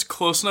dragon ghost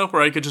close enough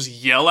where I could just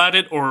yell at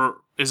it, or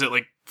is it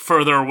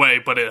further away,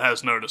 but it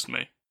has noticed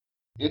me?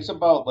 It's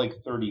about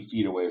 30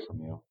 feet away from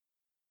you.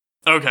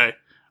 Okay.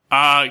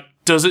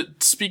 Does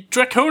it speak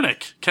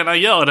Draconic? Can I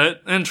yell at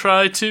it and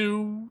try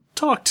to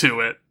talk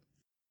to it?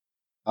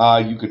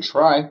 You could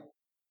try.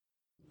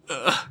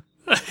 I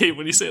hate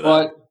when you say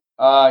that.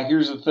 But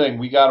here's the thing.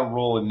 We gotta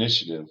roll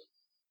initiative.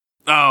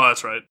 Oh,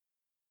 that's right.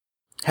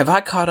 Have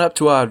I caught up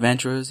to our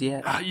adventurers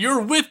yet?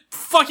 You're with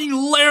fucking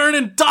Laren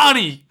and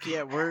Donnie.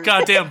 Yeah, we're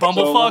goddamn bumblefuck.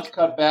 So let's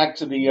cut back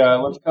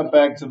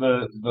to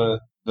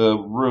the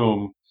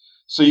room.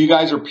 So you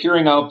guys are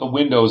peering out the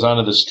windows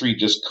onto the street,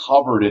 just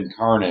covered in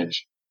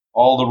carnage.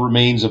 All the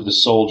remains of the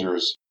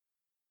soldiers.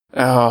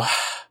 Oh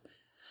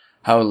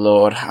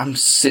Lord! I'm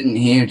sitting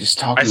here just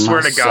talking. I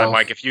swear to God,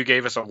 Mike, if you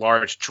gave us a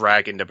large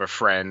dragon to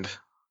befriend,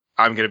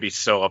 I'm gonna be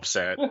so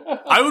upset.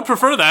 I would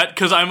prefer that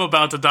because I'm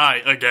about to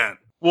die again.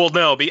 Well,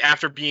 no,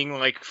 after being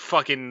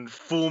fucking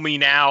fool me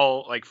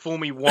now, fool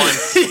me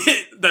once,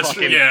 that's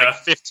true, yeah.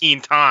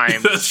 15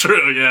 times. That's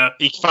true, yeah.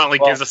 He finally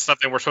gives us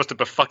something we're supposed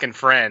to fucking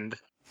friend.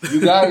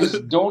 You guys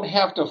don't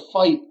have to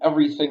fight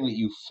everything that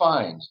you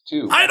find,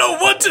 too. I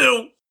don't want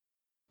to!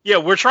 Yeah,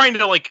 we're trying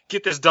to,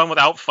 get this done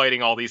without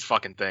fighting all these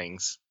fucking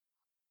things.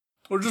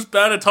 We're just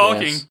bad at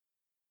talking. Yes.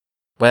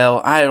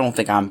 Well, I don't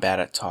think I'm bad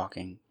at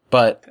talking,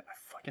 but I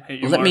fucking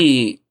hate you, let Mark.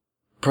 me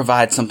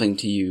provide something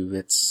to you.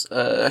 It's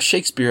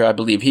Shakespeare, I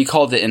believe. He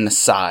called it an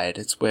aside.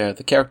 It's where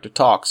the character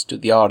talks to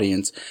the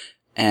audience,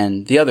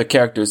 and the other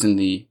characters in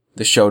the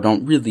show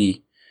don't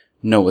really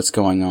know what's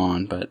going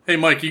on. But Hey,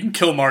 Mike, you can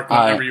kill Mark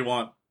whenever you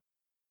want.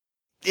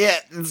 Yeah,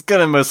 it's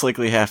gonna most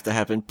likely have to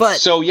happen. But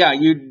So yeah,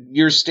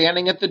 you're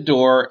standing at the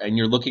door and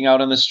you're looking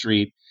out on the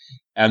street,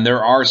 and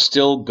there are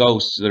still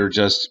ghosts that are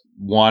just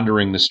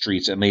wandering the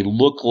streets, and they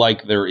look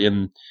like they're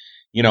in,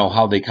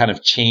 how they kind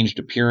of changed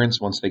appearance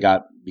once they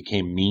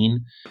became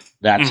mean.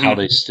 That's how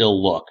they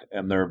still look,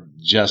 and they're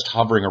just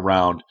hovering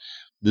around.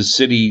 The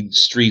city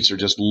streets are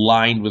just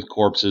lined with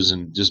corpses,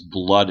 and just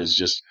blood is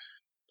just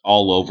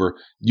all over.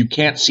 You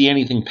can't see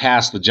anything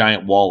past the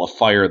giant wall of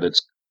fire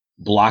that's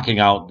blocking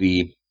out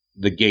the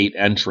gate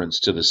entrance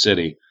to the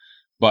city.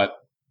 But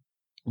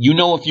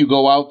if you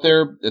go out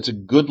there, it's a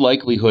good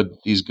likelihood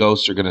these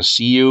ghosts are going to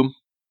see you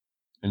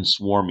and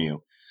swarm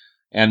you.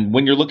 And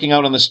when you're looking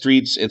out on the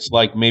streets, it's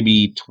like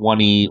maybe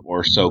 20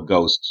 or so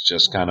ghosts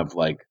just kind of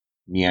like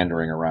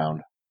meandering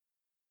around.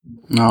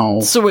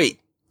 no. so wait,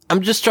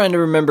 I'm just trying to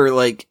remember,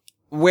 like,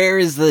 where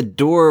is the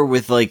door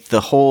with like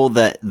the hole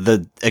that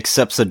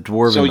accepts a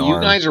dwarven So you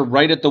arm? guys are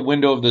right at the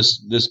window of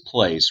this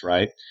place,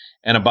 right?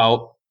 And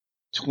about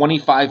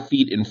 25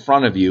 feet in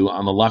front of you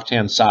on the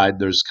left-hand side,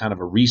 there's kind of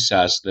a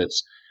recess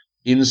that's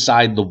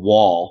inside the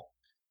wall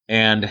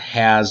and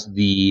has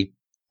the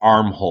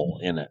armhole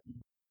in it.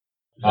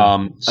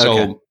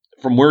 Okay.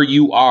 From where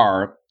you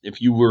are,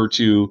 if you were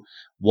to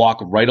walk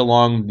right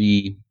along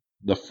the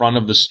front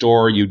of the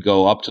store, you'd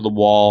go up to the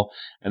wall,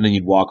 and then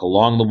you'd walk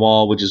along the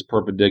wall, which is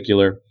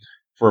perpendicular,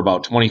 for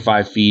about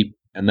 25 feet,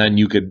 and then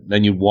you'd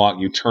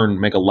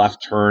make a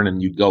left turn,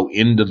 and you'd go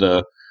into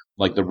the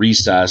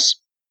recess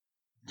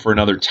for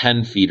another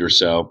 10 feet or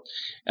so,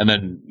 and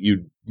then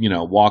you'd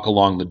walk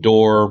along the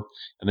door,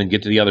 and then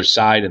get to the other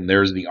side, and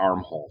there's the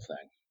armhole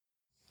thing.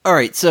 All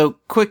right, so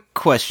quick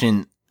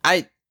question.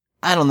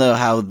 I don't know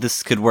how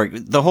this could work.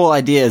 The whole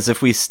idea is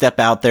if we step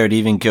out there to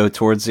even go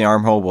towards the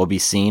armhole, we'll be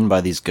seen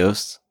by these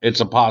ghosts. It's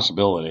a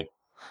possibility.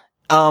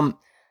 All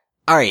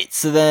right,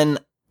 so then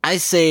I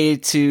say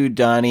to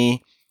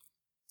Donnie,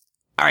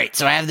 All right,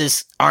 so I have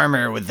this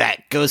armor with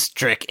that ghost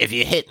trick. If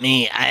you hit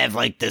me, I have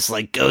like this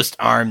like ghost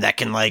arm that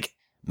can like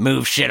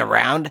move shit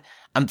around.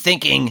 I'm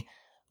thinking,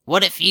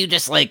 what if you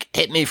just like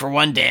hit me for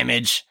 1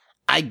 damage?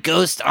 I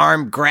ghost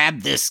arm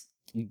grab this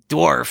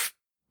dwarf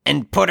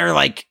and put her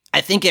like,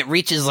 I think it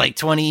reaches like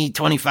 20,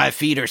 25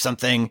 feet or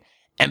something,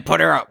 and put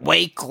her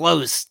way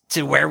close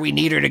to where we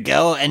need her to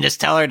go, and just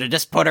tell her to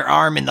just put her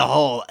arm in the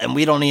hole, and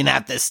we don't even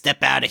have to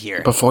step out of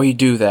here. Before you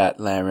do that,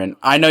 Laren,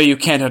 I know you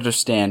can't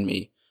understand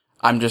me.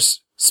 I'm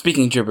just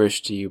speaking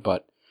gibberish to you,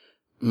 but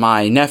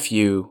my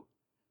nephew,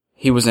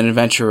 he was an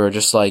adventurer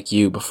just like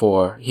you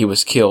before he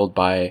was killed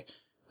by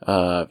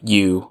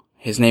you.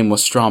 His name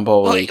was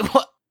Stromboli. Wait,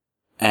 what?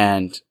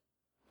 And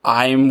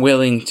I'm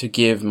willing to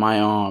give my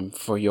arm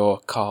for your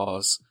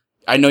cause.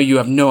 I know you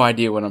have no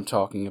idea what I'm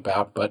talking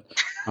about, but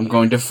I'm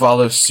going to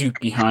follow suit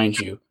behind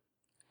you.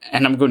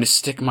 And I'm going to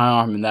stick my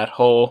arm in that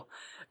hole,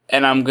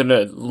 and I'm going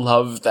to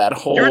love that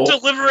hole. You're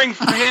delivering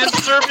fan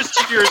service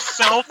to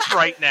yourself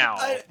right now.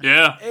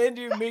 Yeah. and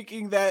you're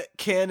making that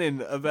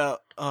canon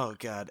about, oh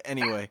god,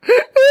 anyway.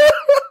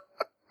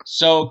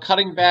 So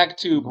cutting back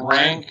to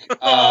Brank,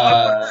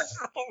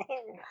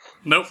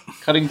 Nope.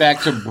 cutting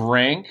back to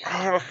Brank, I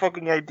have a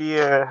fucking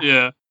idea.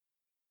 Yeah.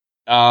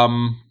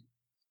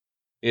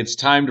 it's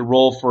time to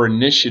roll for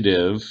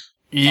initiative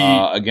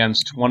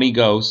against 20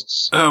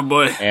 ghosts Oh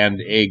boy.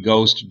 and a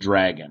ghost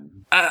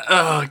dragon.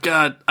 Oh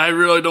god, I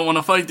really don't want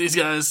to fight these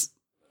guys.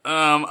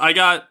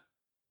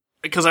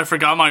 Because I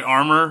forgot my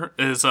armor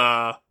is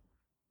I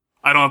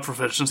don't have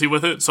proficiency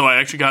with it, so I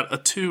actually got a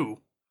 2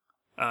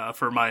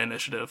 for my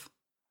initiative.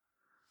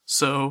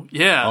 So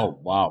yeah. Oh,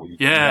 wow. You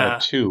Yeah.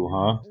 got a 2,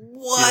 huh?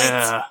 What?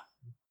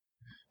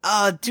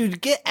 Yeah.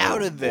 Dude, get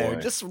out of there.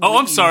 boy. Just Oh,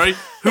 I'm leave. sorry.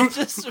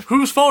 Just-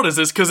 Whose fault is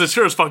this? Because it's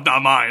sure as fuck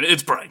not mine.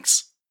 It's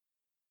Brank's.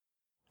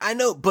 I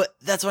know, but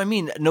that's what I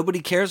mean. Nobody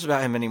cares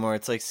about him anymore.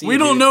 It's like, see, We you,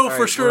 don't dude. know All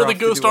for right, sure we're the off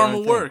to ghost do our arm own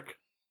will thing. work.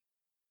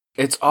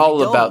 It's all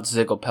We don't. about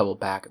Ziggle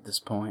Pebbleback at this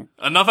point.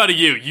 Enough out of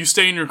you. You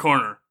stay in your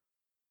corner.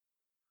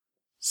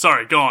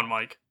 Sorry, go on,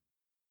 Mike.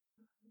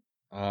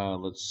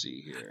 Let's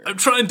see here. I'm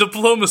trying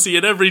diplomacy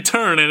at every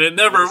turn, and it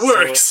never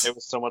works. It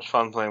was so much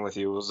fun playing with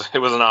you. It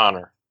was an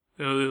honor.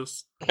 It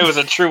is. It was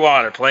a true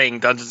honor playing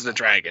Dungeons and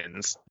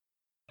Dragons.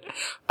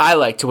 I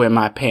like to wear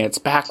my pants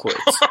backwards.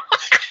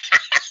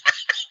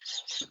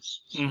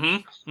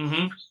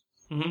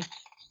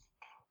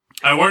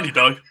 I warned you,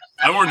 Doug.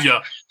 I warned you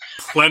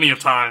plenty of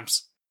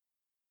times.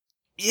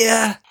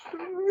 Yeah.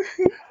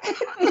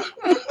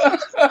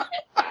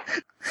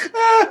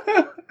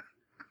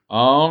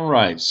 All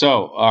right.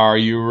 So, are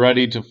you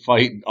ready to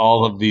fight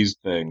all of these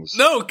things?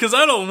 No, because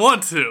I don't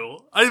want to.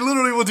 I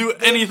literally will do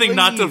anything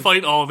not to leave.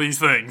 fight all these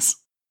things.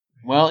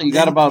 Well, you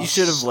got Then about. you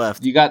should have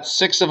left. You got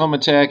 6 of them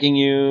attacking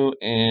you,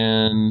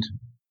 and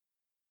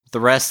The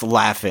rest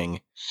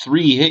laughing.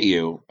 3 hit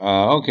you.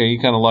 Okay, you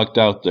kind of lucked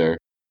out there.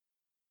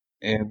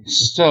 And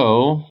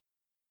so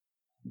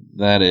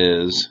that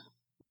is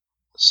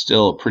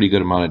still a pretty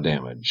good amount of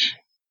damage.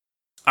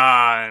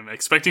 I'm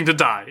expecting to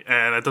die,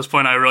 and at this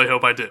point, I really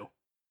hope I do.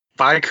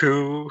 Bye,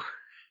 Koo.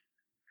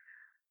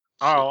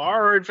 Oh,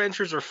 our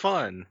adventures are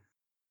fun.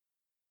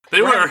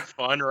 They were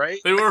fun, right?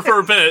 They were for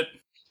a bit.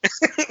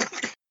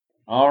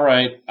 All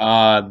right,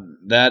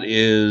 that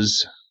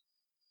is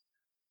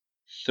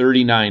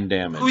 39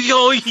 damage.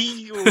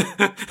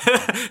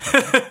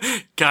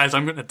 Guys,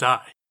 I'm gonna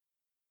die.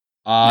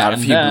 Not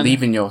if you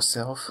believe in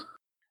yourself.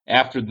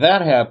 After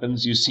that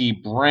happens, you see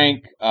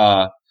Brank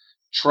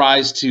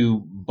tries to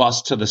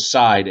bust to the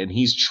side, and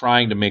he's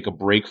trying to make a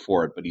break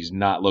for it, but he's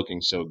not looking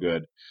so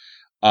good.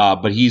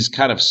 But he's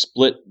kind of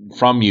split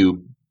from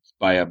you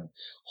by a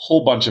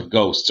whole bunch of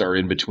ghosts are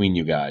in between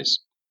you guys.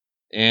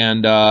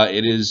 And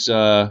it is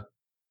the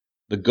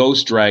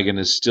ghost dragon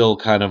is still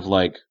kind of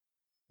like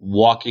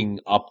walking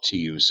up to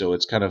you, so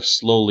it's kind of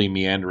slowly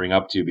meandering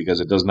up to you because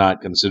it does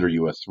not consider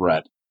you a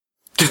threat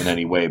in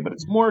any way, but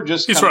it's more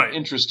just kind of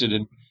interested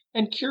in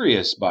and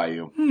curious by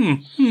you.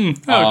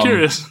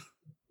 Curious.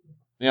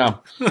 Yeah.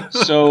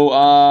 So,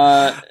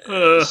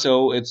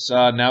 so it's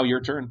now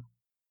your turn.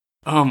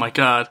 Oh my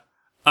god.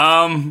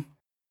 I'm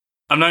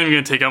not even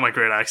gonna take out my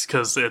great axe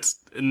because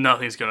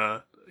nothing's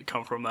gonna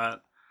come from that.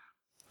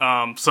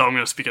 So I'm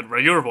gonna speak in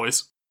regular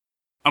voice.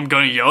 I'm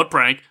gonna yell at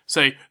Brank,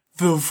 say,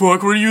 "The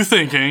fuck were you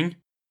thinking?"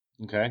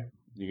 Okay.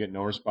 You get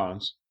no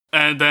response.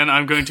 And then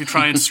I'm going to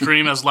try and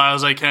scream as loud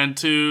as I can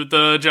to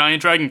the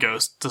giant dragon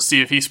ghost to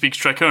see if he speaks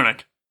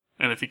Draconic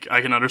and if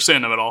I can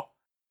understand him at all.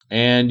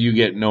 And you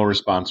get no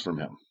response from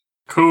him.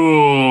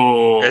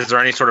 Cool. Is there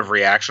any sort of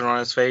reaction on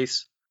his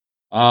face?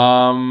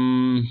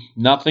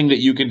 Nothing that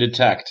you can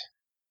detect.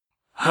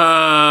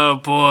 Oh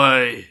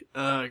boy.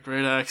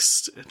 Great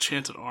Axe,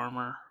 enchanted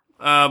armor.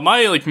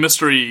 My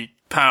mystery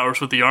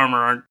powers with the armor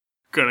aren't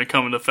gonna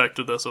come into effect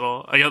with this at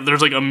all.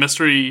 There's a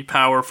mystery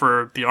power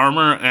for the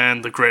armor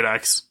and the Great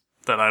Axe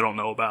that I don't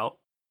know about.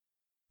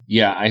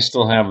 Yeah, I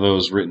still have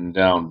those written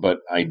down, but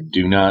I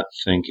do not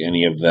think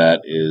any of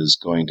that is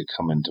going to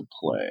come into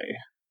play.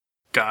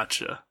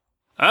 Gotcha.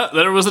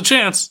 There was a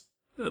chance,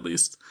 at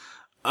least.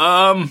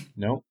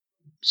 Nope.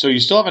 So you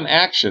still have an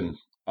action.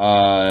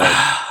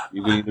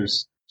 You can either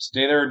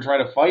stay there and try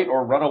to fight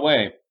or run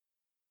away.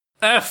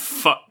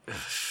 Fuck it.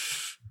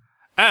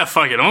 I'm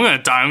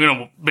gonna die. I'm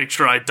gonna make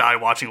sure I die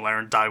watching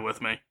Laren die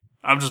with me.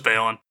 I'm just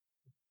bailing.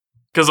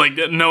 Because,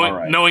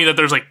 knowing that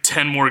there's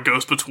 10 more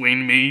ghosts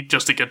between me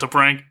just to get to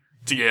Brank,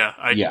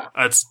 I'm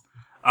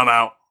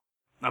out.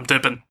 I'm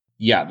dipping.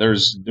 Yeah,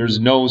 there's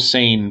no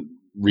sane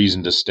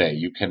reason to stay.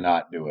 You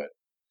cannot do it.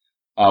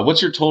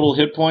 What's your total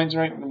hit points,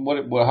 right?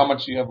 How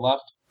much do you have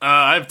left?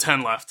 I have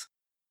 10 left.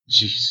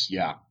 Jeez,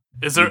 yeah.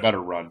 You better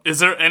run. Is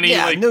there any,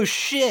 no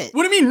shit.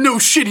 What do you mean, no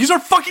shit? He's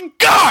our fucking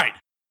guide!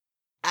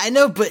 I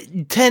know,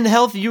 but 10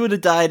 health, you would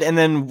have died, and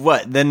then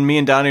what? Then me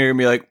and Donnie are going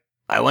to be like,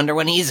 I wonder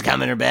when he's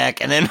coming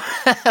back, and then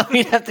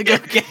we'd have to go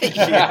get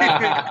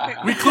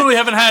you. We clearly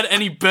haven't had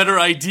any better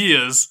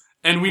ideas,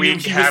 and we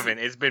haven't.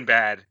 It's been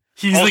bad.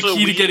 He's also, the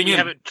key to getting in. We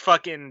haven't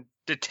fucking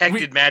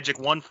detected magic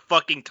one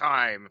fucking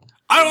time.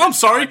 I'm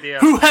sorry.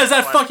 Who has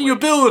that fucking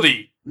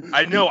ability?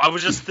 I know. I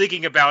was just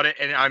thinking about it,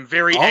 and I'm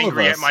very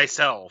angry at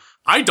myself.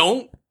 I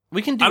don't.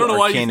 We can do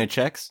Arcana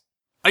checks.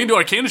 I can do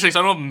Arcana checks.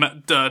 I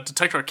don't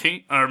detect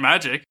arcane or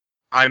magic.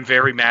 I'm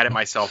very mad at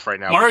myself right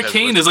now.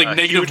 Arcane is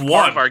 -1.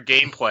 Part of our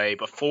gameplay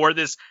before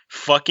this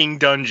fucking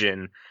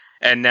dungeon,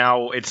 and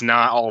now it's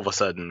not all of a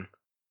sudden.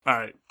 All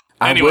right.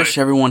 Anyway, I wish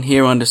everyone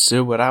here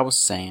understood what I was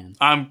saying.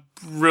 I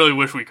really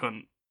wish we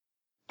couldn't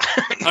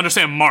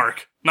understand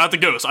Mark, not the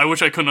ghost. I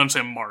wish I couldn't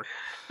understand Mark.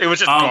 It was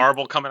just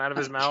garble coming out of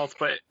his mouth,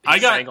 but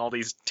he's saying all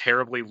these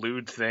terribly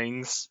lewd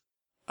things.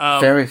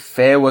 Very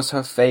fair was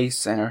her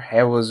face, and her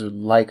hair was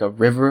like a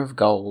river of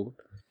gold.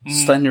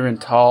 Slender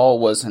and tall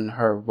was in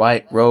her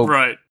white robe,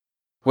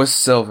 was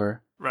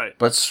silver,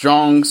 but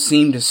strong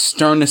seemed as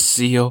stern as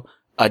seal,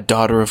 a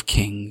daughter of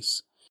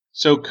kings.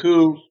 So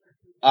Koo,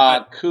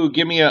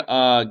 give me a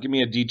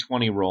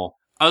D20 roll.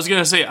 I was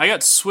gonna say I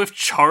got swift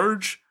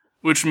charge,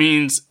 which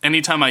means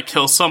anytime I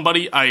kill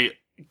somebody, I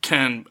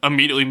can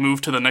immediately move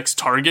to the next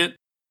target.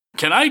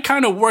 Can I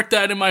kind of work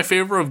that in my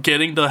favor of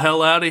getting the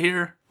hell out of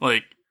here?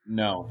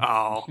 No.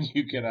 Oh,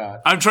 you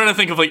cannot. I'm trying to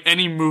think of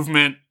any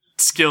movement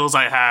skills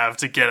I have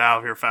to get out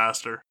of here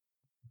faster.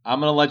 I'm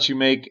going to let you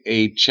make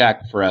a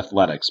check for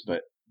athletics,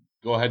 but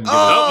go ahead and do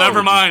it.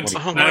 Never mind.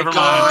 Never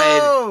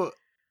mind.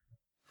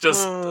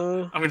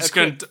 I'm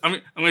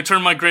gonna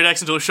turn my great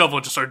axe into a shovel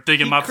and just start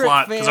digging my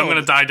plot because I'm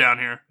gonna die down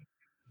here.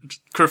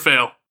 Crit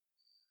fail.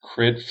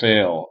 Crit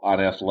fail on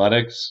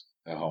athletics.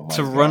 Oh my God.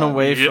 Run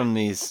away from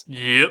these.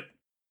 Yep.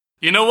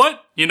 You know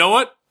what?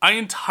 I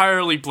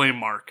entirely blame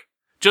Mark.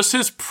 Just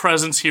his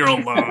presence here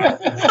alone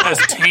has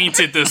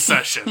tainted this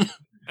session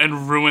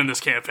and ruined this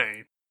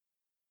campaign.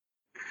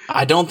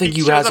 I don't think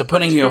you guys are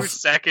putting your 2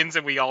 seconds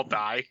and we all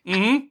die.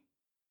 Mm-hmm.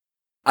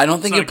 I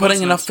don't think you're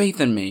putting enough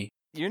faith in me.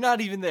 You're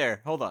not even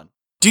there. Hold on.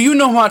 Do you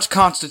know how much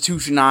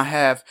constitution I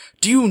have?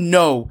 Do you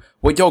know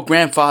what your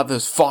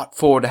grandfathers fought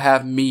for to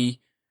have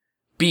me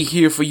be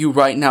here for you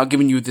right now,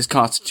 giving you this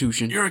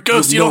constitution. You're a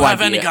ghost. You don't have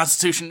any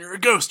constitution. You're a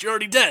ghost. You're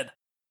already dead.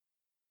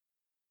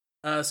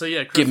 So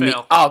yeah,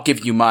 I'll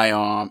give you my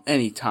arm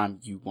anytime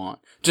you want.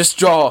 Just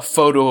draw a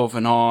photo of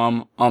an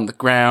arm on the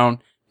ground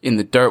in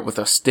the dirt with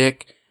a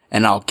stick,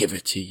 and I'll give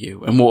it to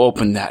you, and we'll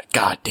open that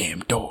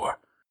goddamn door.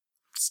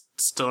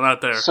 Still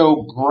not there.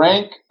 So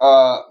Brank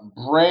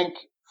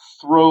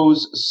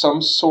throws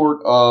some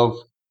sort of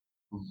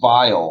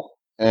vial,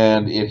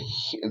 and it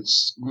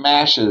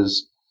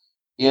smashes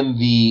in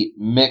the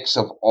mix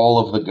of all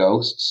of the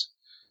ghosts.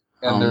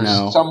 And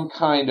there's some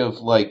kind of,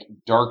 like,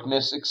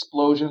 darkness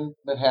explosion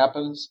that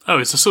happens. Oh,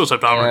 it's a suicide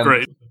bomber.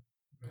 Great.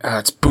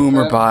 It's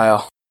boomer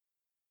bile.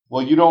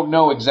 Well, you don't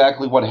know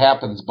exactly what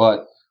happens,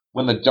 but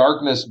when the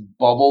darkness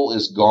bubble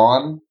is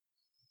gone,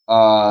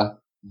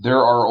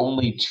 there are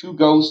only 2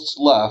 ghosts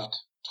left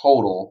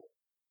total,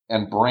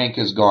 and Brank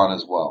is gone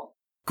as well.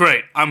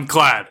 Great. I'm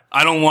glad.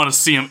 I don't want to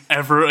see him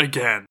ever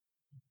again.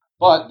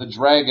 But the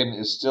dragon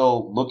is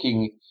still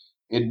looking.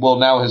 It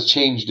now has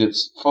changed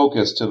its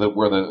focus to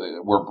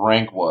where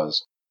Brank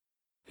was.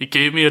 He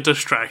gave me a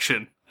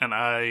distraction, and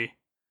I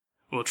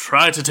will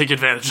try to take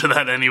advantage of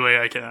that any way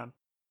I can.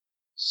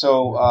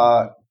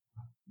 So,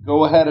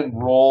 go ahead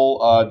and roll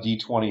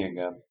D20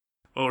 again.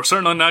 Well, we're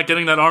certainly not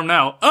getting that arm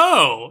now.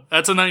 Oh,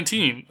 that's a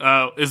 19.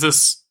 Is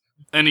this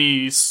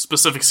any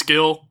specific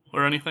skill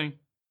or anything?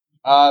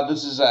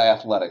 This is an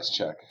athletics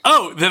check.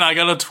 Oh, then I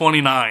got a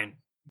 29.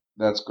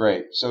 That's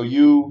great. So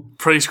you...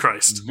 Praise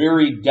Christ.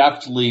 Very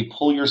deftly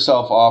pull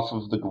yourself off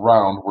of the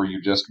ground where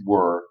you just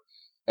were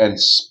and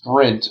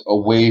sprint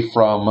away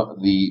from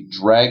the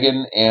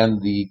dragon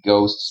and the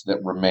ghosts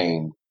that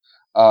remain,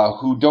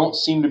 who don't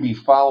seem to be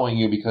following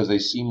you because they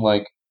seem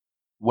like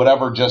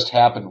whatever just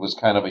happened was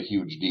kind of a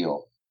huge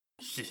deal.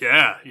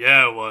 Yeah,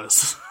 it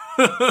was.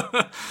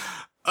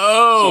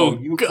 Oh, so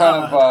you God.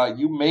 kind of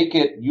you make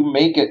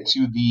it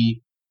to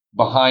the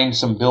behind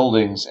some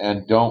buildings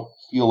and don't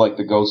feel like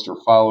the ghosts are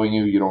following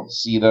you. You don't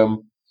see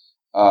them,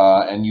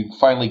 and you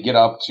finally get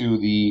up to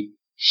the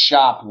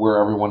shop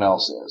where everyone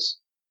else is,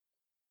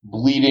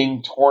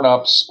 bleeding, torn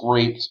up,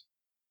 scraped,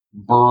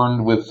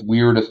 burned with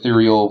weird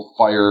ethereal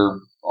fire,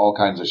 all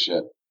kinds of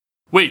shit.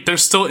 Wait, they're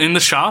still in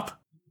the shop?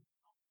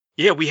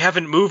 Yeah, we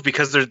haven't moved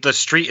because the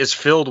street is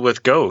filled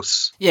with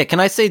ghosts. Yeah, can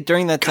I say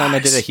during that time I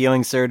did a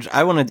healing surge?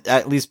 I want to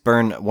at least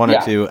burn 1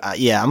 or 2.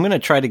 I'm going to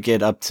try to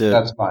get up to...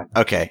 That's fine.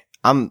 Okay,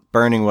 I'm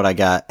burning what I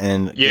got.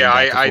 And yeah,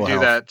 I do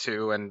that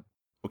too. And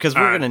because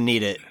we're going to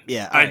need it.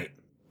 Yeah,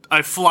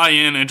 I fly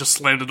in and just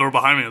slam the door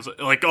behind me. It's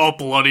like all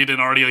bloodied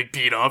and already like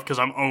beat up because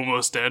I'm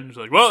almost dead. It's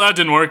like, well, that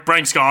didn't work.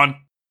 Brank's gone.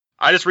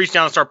 I just reach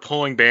down and start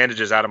pulling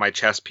bandages out of my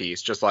chest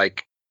piece. Just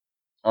like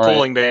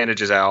pulling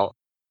bandages out.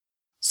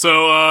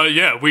 So,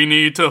 we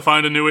need to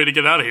find a new way to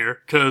get out of here,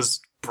 because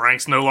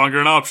Brank's no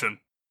longer an option.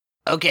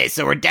 Okay,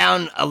 so we're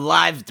down a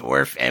live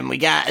dwarf, and we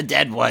got a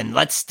dead one.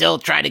 Let's still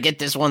try to get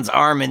this one's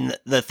arm in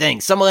the thing.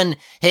 Someone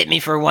hit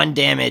me for 1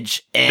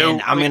 damage, and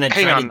I'm going to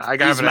try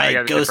to use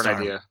my ghost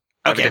arm. Idea.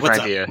 Okay, what's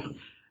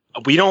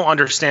up? We don't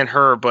understand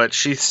her, but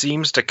she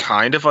seems to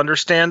kind of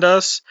understand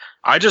us.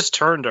 I just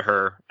turn to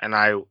her, and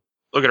I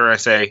look at her and I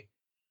say,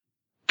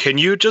 can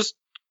you just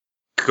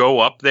go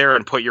up there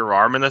and put your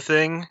arm in the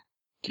thing?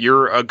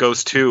 You're a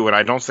ghost too, and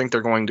I don't think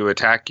they're going to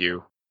attack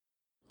you.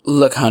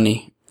 Look,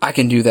 honey, I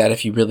can do that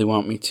if you really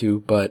want me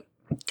to, but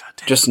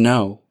just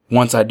know,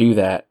 once I do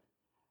that,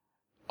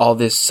 all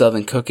this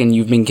southern cooking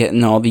you've been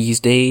getting all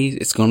these days,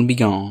 it's gonna be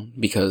gone,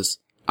 because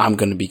I'm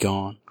gonna be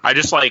gone. I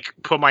just,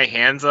 put my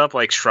hands up,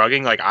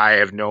 shrugging, I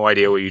have no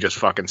idea what you just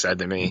fucking said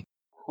to me.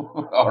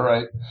 All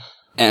right.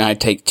 And I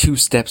take 2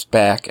 steps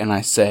back, and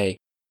I say,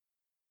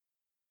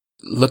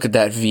 look at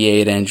that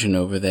V8 engine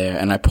over there,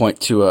 and I point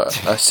to a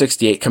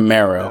 68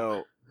 Camaro.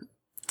 No.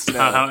 That's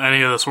not how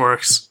any of this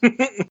works.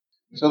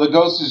 So the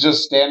ghost is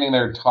just standing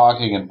there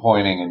talking and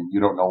pointing, and you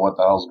don't know what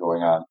the hell's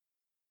going on.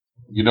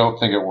 You don't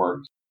think it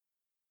worked.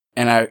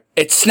 And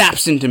it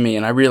snaps into me,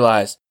 and I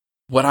realize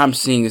what I'm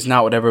seeing is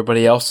not what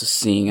everybody else is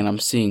seeing, and I'm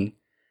seeing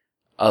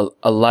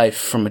a life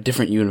from a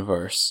different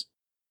universe.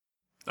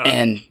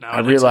 And I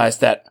realize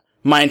that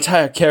my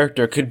entire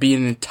character could be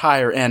an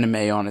entire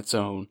anime on its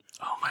own.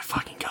 Oh my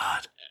fucking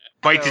god.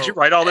 Mike, did you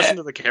write all this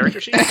into the character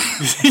sheet?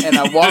 And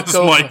I walk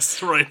over.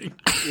 Mike's writing.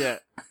 Yeah.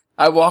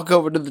 I walk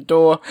over to the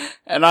door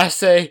and I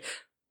say,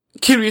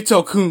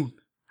 Kirito-kun,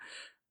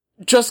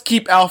 just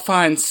keep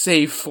Alphine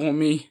safe for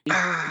me.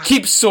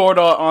 Keep Sword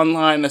Art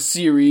Online a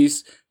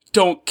series.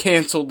 Don't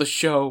cancel the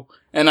show.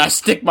 And I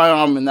stick my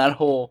arm in that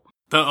hole.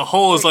 The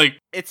hole is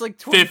it's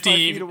 50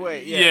 feet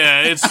away.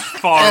 Yeah, it's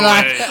far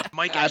away.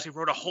 Mike actually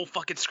wrote a whole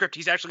fucking script.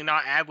 He's actually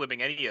not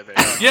ad-libbing any of it.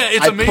 Yeah,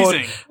 it's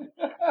amazing.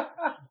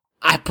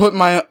 I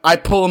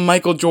pull a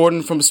Michael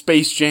Jordan from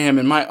Space Jam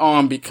and my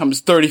arm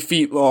becomes 30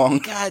 feet long.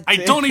 God I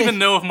don't even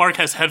know if Mark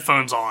has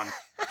headphones on.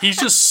 He's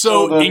just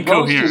so the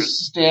incoherent. Ghost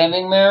is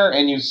standing there,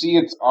 and you see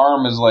its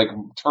arm is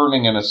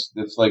turning, and it's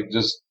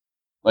just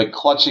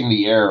clutching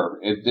the air.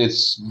 It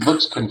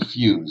looks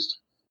confused.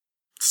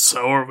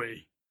 So are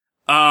we.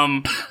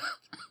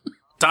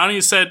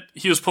 Donnie said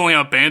he was pulling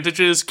out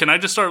bandages. Can I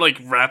just start, like,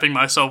 wrapping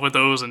myself with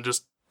those and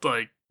just,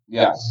 like...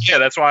 Yes. Yeah,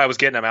 that's why I was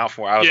getting them out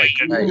for. I was like...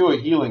 You can do a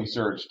healing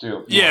surge,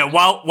 too. Yeah,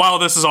 while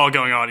this is all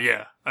going on,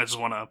 yeah. I just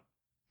want to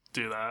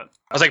do that.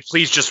 I was like,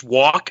 please just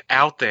walk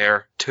out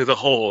there to the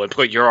hole and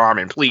put your arm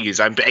in. Please,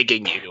 I'm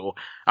begging you.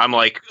 I'm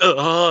like,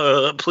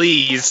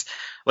 please.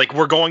 Like,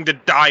 we're going to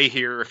die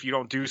here if you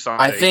don't do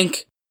something. I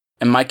think...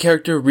 And my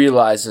character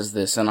realizes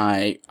this, and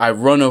I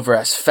run over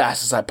as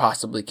fast as I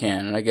possibly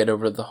can, and I get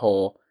over the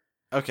hole.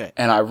 Okay.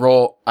 And I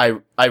roll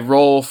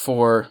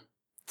for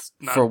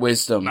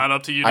wisdom. Not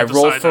up to you to I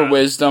roll decide for that.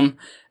 wisdom,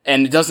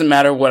 and it doesn't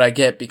matter what I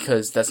get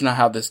because that's not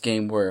how this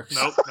game works.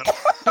 Nope.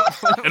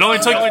 It only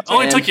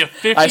took you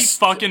 50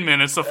 fucking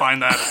minutes to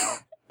find that out.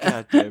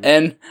 God damn it.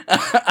 And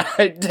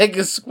I take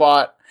a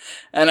squat,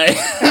 and I...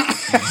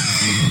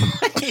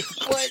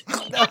 What?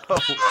 No.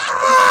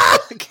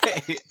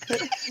 Okay.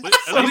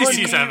 At least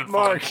he's having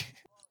fun.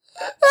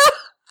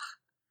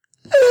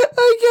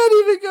 I can't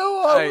even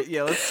go up. Alright,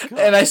 yeah, let's go.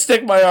 And I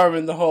stick my arm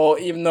in the hole,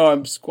 even though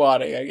I'm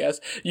squatting, I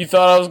guess. You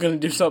thought I was going to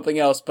do something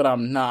else, but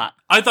I'm not.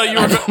 I thought you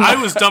were. I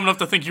was dumb enough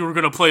to think you were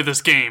going to play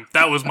this game.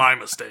 That was my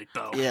mistake,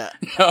 though. Yeah.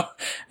 No.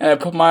 And I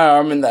put my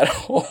arm in that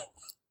hole.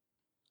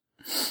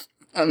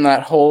 And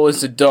that hole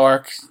is a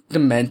dark,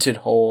 demented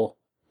hole.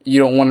 You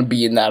don't want to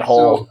be in that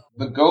hole. So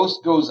the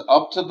ghost goes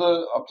up to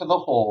the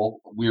hole,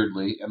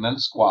 weirdly, and then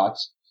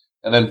squats,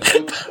 and then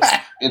puts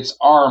its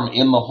arm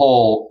in the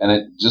hole, and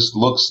it just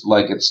looks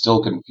like it's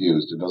still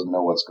confused. It doesn't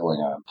know what's going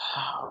on.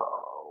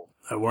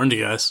 I warned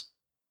you guys.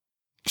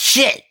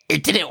 Shit,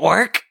 it didn't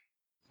work?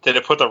 Did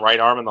it put the right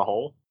arm in the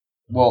hole?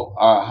 Well,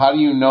 how do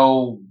you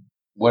know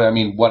what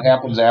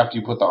happens after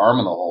you put the arm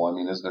in the hole? I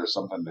mean, is there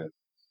something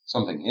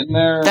in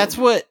there? That's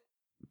what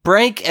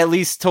Brank at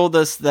least told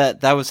us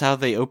that was how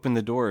they opened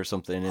the door or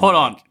something. Hold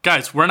on,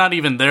 guys. We're not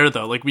even there,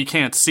 though. Like, we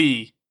can't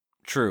see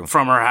True.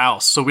 from our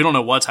house, so we don't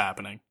know what's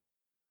happening.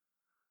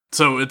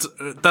 So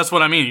that's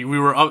what I mean.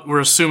 We're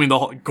assuming the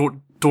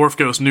dwarf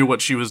ghost knew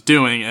what she was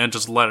doing and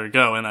just let her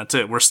go, and that's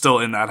it. We're still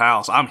in that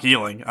house. I'm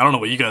healing. I don't know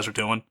what you guys are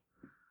doing.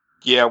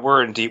 Yeah,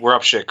 we're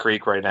up shit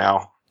creek right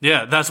now.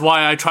 Yeah, that's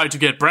why I tried to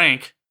get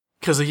Brank,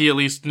 because he at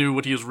least knew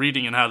what he was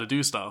reading and how to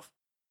do stuff.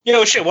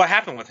 Yo, shit, what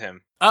happened with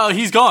him?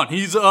 He's gone.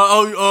 He's,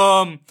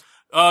 Brank,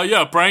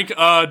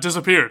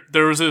 disappeared.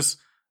 There was this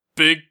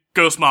big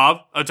ghost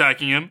mob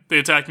attacking him. They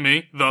attacked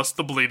me, thus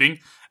the bleeding.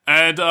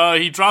 And,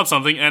 he dropped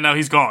something, and now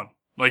he's gone.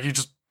 Like, he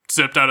just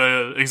zipped out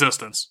of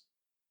existence.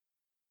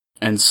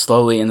 And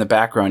slowly in the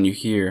background you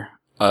hear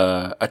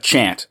a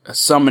chant, a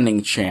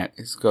summoning chant.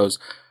 It goes,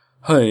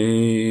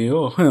 hey,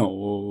 oh,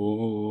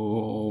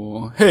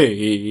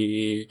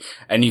 hey.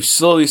 And you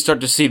slowly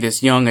start to see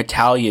this young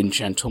Italian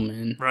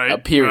gentleman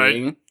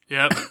appearing. Right.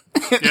 Yep.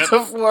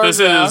 This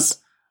is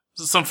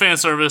some fan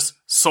service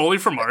solely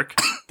for Mark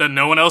that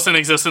no one else in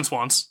existence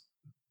wants.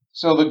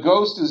 So the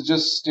ghost is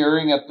just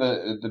staring at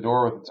the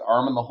door with its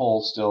arm in the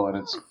hole still, and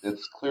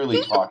it's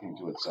clearly talking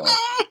to itself.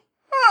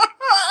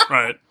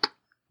 Right.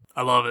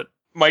 I love it.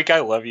 Mike,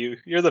 I love you.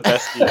 You're the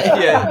best.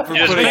 Yeah,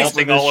 you're just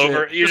vaulting all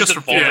over. You're just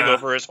vaulting yeah.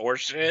 over his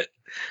horse shit.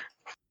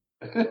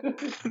 Well,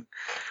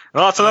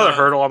 that's another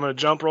hurdle I'm going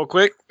to jump real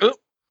quick. Oop.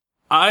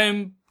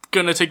 I'm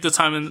going to take the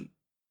time, and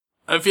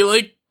I feel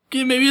like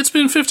maybe it's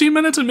been 15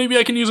 minutes, and maybe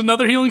I can use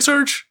another healing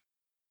surge?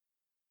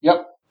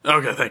 Yep.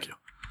 Okay, thank you.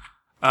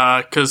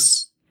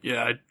 Because,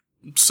 yeah,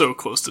 I'm so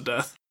close to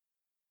death.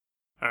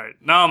 Alright,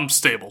 now I'm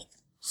stable.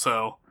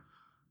 So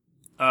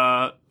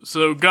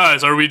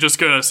guys, are we just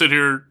gonna sit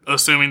here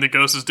assuming the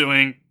ghost is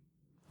doing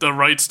the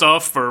right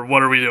stuff, or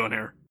what are we doing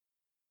here?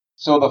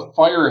 So the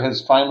fire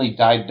has finally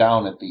died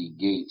down at the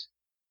gate.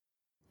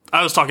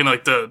 I was talking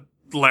like the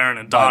Laren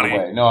and Donnie. By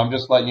the way, no, I'm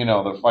just letting you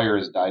know the fire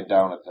has died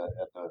down at the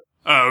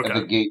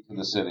gate to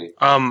the city.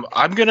 I'm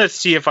gonna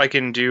see if I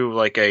can do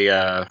like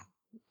an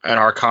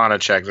Arcana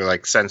check to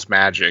like sense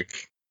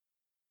magic.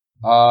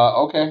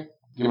 Okay,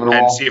 give it a roll.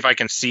 And see if I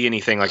can see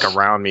anything like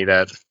around me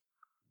that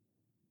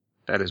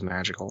is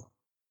magical.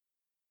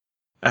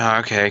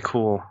 Okay,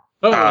 cool.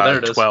 Oh, there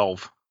it is.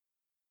 12.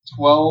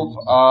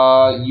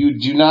 12. You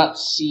do not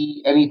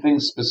see anything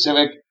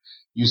specific.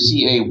 You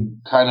see a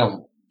kind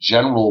of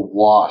general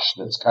wash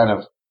that's kind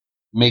of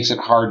makes it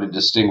hard to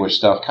distinguish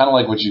stuff, kind of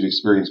like what you've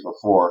experienced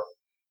before.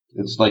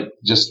 It's like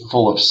just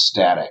full of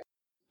static.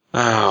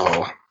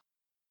 Oh.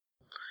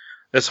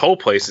 This whole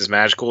place is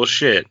magical as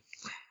shit.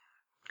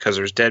 Because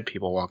there's dead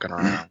people walking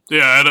around.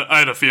 Yeah, I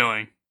had a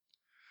feeling.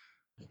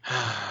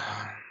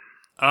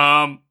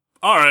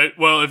 Alright,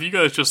 well, if you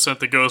guys just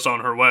sent the ghost on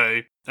her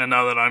way, and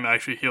now that I'm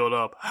actually healed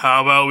up,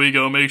 how about we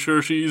go make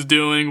sure she's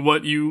doing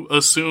what you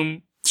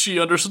assume she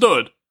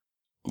understood?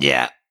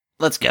 Yeah,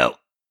 let's go.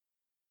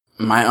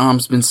 My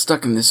arm's been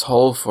stuck in this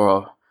hole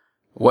for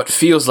what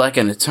feels like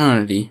an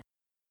eternity.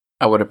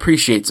 I would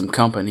appreciate some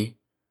company.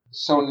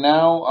 So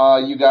now,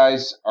 you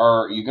guys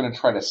you're gonna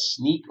try to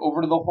sneak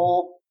over to the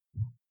hole?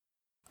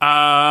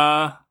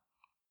 Yeah,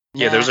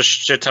 there's a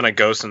shit ton of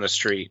ghosts in the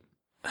street.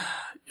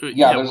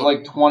 Yeah, there's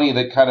like 20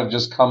 that kind of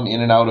just come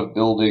in and out of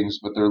buildings,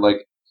 but they're like,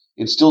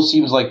 it still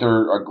seems like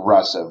they're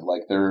aggressive.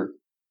 Like they're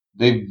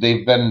They've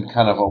been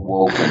kind of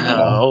awoken.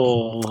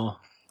 Oh.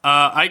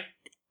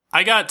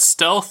 I got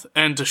stealth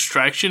and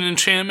distraction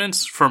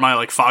enchantments for my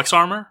like fox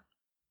armor.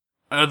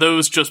 Are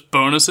those just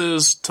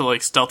bonuses to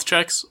like stealth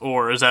checks,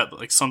 or is that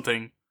like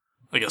something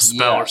like a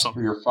spell or something?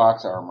 For your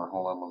fox armor.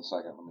 Hold on 1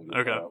 second. Let me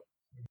get that up.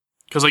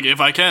 Because like if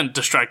I can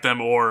distract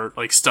them or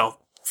like stealth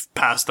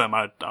past them,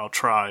 I'll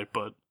try.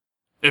 But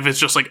if it's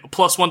just like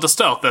 +1 to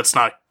stealth, that's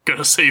not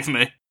gonna save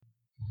me.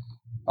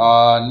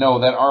 No,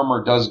 that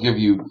armor does give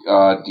you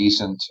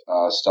decent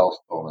stealth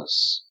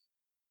bonus.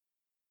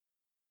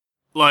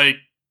 Like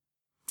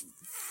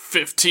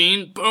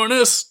 15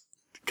 bonus?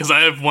 Because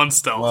I have 1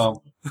 stealth.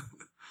 Well,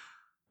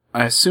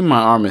 I assume my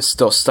arm is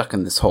still stuck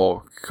in this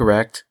hole,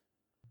 correct?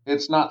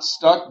 it's not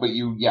stuck, but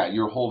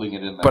you're holding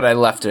it in there. But I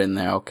left it in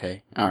there,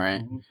 okay.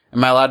 Alright.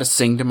 Am I allowed to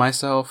sing to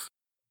myself?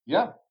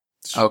 Yeah.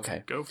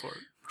 Okay. Go for it.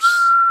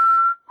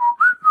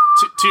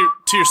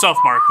 To yourself,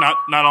 Mark. Not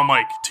on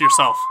mic. To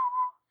yourself.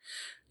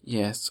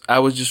 Yes, I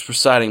was just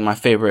reciting my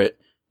favorite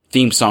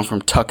theme song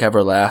from Tuck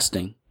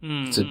Everlasting.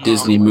 It's a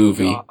Disney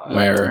movie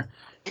where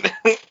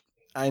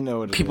I know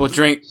what people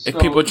drink. If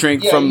people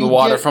drink from the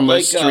water from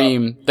a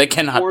stream, they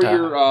cannot die. For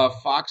your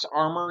fox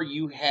armor,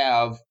 you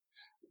have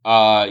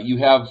a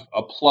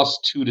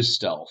 +2 to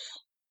stealth.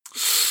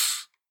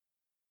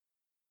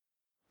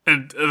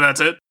 And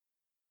that's it?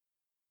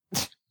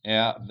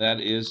 Yeah,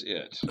 that is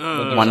it.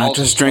 Why not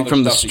just drink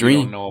from the stream?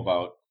 You don't know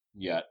about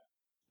yet.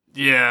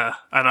 Yeah,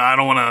 I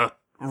don't want to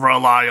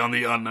rely on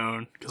the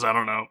unknown, because I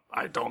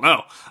don't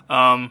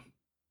know.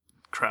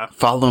 Crap.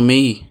 Follow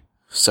me,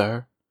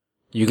 sir.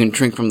 You can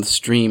drink from the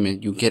stream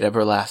and you get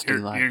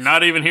everlasting life. You're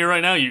not even here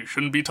right now. You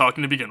shouldn't be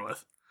talking to begin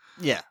with.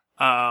 Yeah.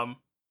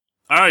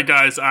 Alright,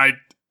 guys.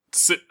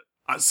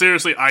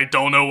 Seriously, I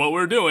don't know what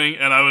we're doing,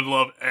 and I would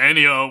love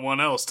anyone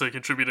else to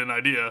contribute an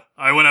idea.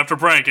 I went after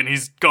Brank, and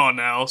he's gone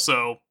now,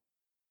 so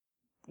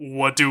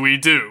what do we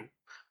do?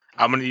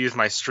 I'm going to use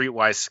my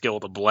streetwise skill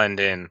to blend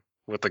in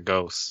with the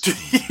ghost.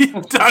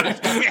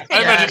 I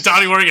imagine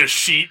Donnie wearing a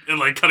sheet and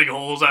like cutting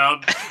holes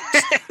out,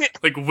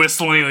 like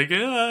whistling, like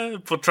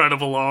trying to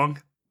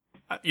belong.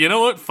 You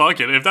know what?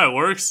 Fuck it. If that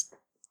works,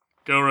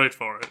 go right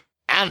for it.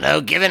 I don't know,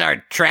 given our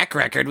track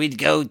record, we'd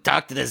go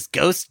talk to this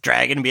ghost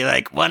dragon and be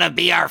like, wanna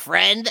be our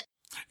friend?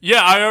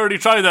 Yeah, I already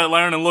tried that,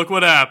 Laren, and look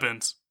what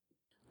happens.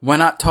 Why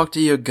not talk to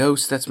your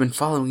ghost that's been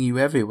following you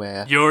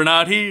everywhere? You're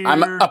not here.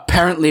 I'm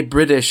apparently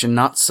British and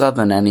not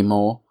Southern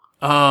anymore.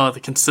 Oh, the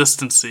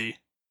consistency.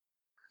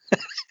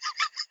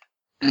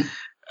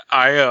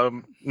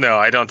 No,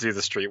 I don't do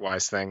the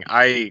streetwise thing.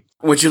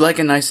 Would you like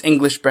a nice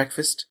English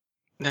breakfast?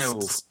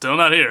 No. Still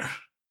not here.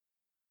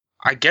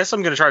 I guess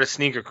I'm going to try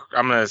to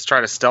I'm going to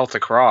try to stealth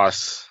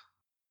across.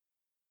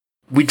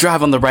 We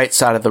drive on the right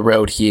side of the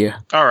road here.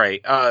 All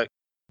right.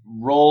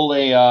 Roll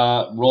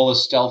a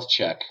stealth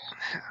check.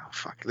 Oh,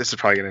 fuck. This is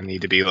probably going to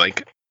need to be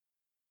like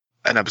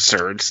an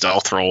absurd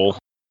stealth roll.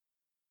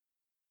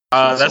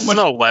 That's an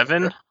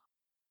 11.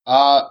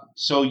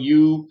 So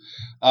you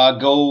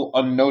go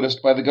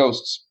unnoticed by the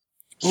ghosts.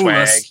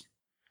 Swag.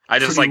 I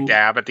just like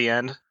dab at the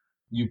end.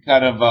 You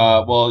kind of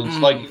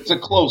it's a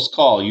close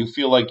call. You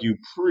feel like you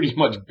pretty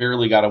much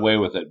barely got away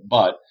with it,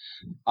 but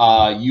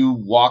you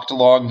walked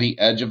along the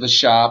edge of the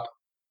shop.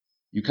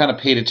 You kind of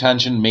paid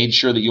attention, made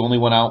sure that you only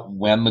went out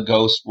when the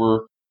ghosts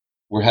were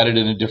headed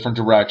in a different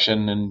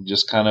direction, and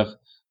just kind of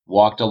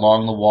walked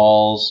along the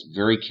walls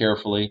very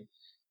carefully.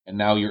 And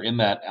now you're in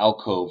that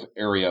alcove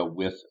area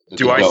with the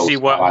Do I see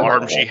what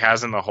arm she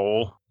has in the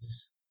hole?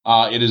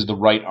 It is the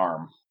right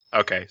arm.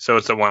 Okay, so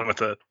it's the one with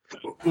the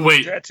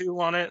tattoo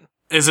on it?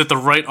 Is it the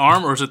right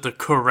arm or is it the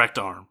correct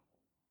arm?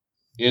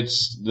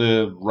 It's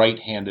the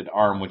right-handed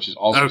arm, which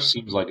also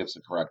seems like it's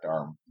the correct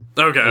arm.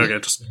 Okay.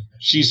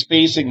 She's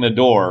facing the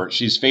door.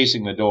 She's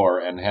facing the door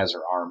and has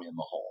her arm in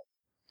the hole.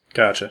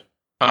 Gotcha.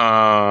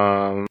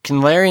 Can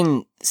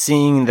Laren,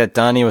 seeing that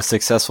Donnie was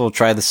successful,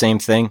 try the same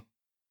thing?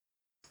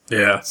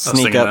 Yeah.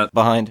 Sneak up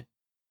behind?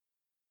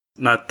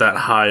 Not that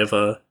high of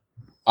a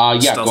go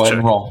ahead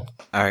and roll.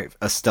 Alright,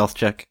 a stealth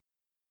check.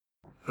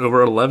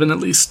 Over 11 at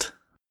least.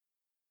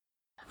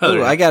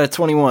 Oh, I got a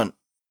 21.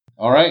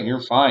 All right,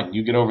 you're fine.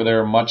 You get over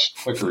there much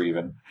quicker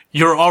even.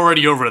 You're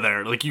already over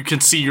there. Like, you can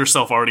see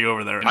yourself already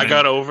over there. I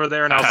got over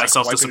there, and I was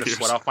like wiping the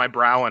sweat off my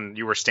brow, and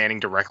you were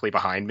standing directly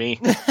behind me.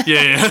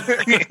 Yeah.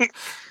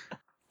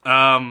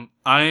 I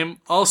am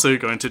also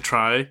going to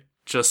try,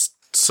 just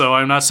so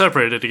I'm not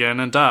separated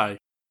again and die.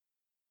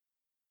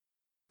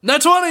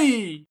 Nat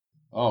 20!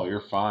 Oh,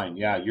 you're fine.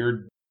 Yeah,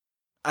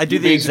 I do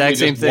the exact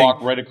same thing.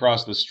 Walk right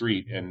across the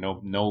street, and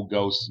no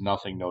ghosts,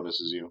 nothing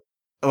notices you.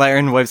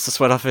 Laren wipes the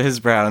sweat off of his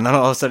brow, and then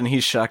all of a sudden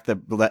he's shocked that...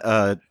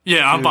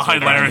 I'm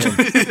behind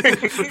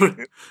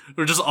Laren.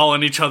 We're just all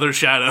in each other's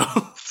shadow.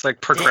 It's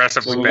like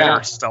progressively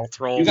better stealth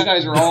rolls. You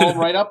guys are all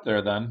right up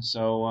there then,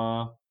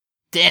 so...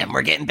 Damn,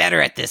 we're getting better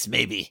at this,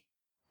 maybe.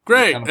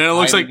 Great, and it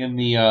looks like... in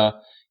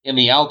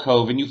the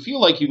alcove, and you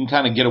feel like you can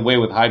kind of get away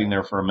with hiding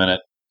there for a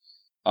minute,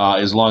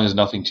 as long as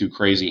nothing too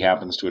crazy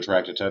happens to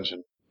attract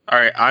attention. All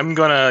right, I'm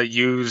gonna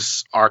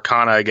use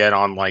Arcana again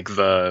on like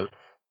the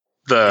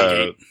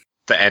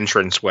the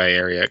entranceway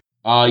area?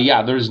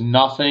 Yeah, there's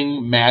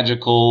nothing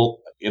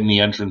magical in the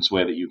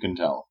entranceway that you can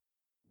tell.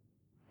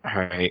 All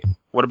right.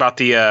 What about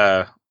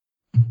the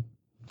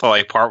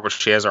like part where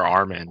she has her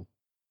arm in?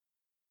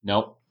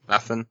 Nope.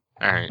 Nothing?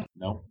 All right.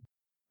 Nope.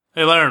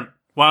 Hey, Laren,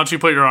 why don't you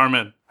put your arm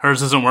in?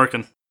 Hers isn't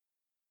working.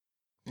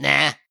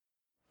 Nah.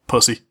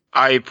 Pussy.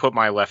 I put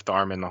my left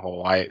arm in the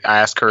hole. I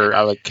asked her,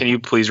 I like, can you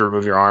please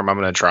remove your arm? I'm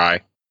going to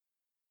try.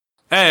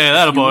 Hey,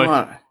 that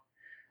boy.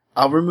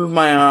 I'll remove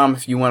my arm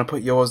if you want to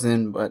put yours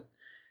in, but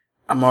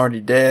I'm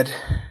already dead.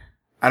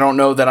 I don't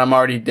know that I'm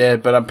already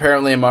dead, but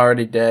apparently I'm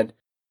already dead.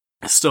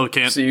 I still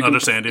can't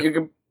understand you. You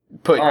can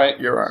put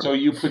your arm. So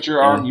you put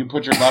your arm, you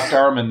put your left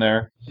arm in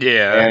there.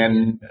 Yeah.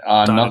 And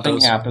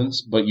nothing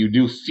happens, but you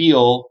do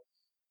feel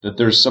that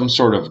there's some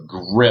sort of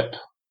grip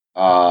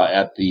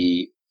at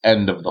the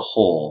end of the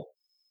hole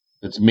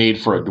that's made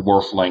for a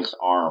dwarf length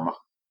arm.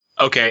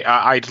 Okay,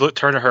 I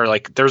turn to her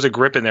like, there's a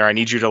grip in there. I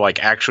need you to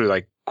like actually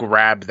like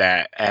grab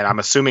that, and I'm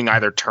assuming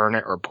either turn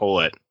it or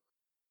pull it.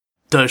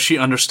 Does she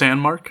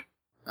understand, Mark?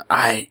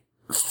 I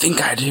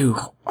think I do.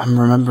 I'm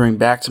remembering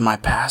back to my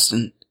past,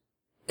 and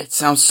it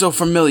sounds so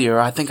familiar.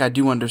 I think I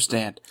do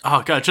understand.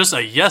 Oh god, just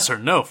a yes or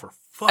no for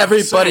fuck's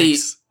Everybody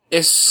sakes.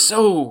 is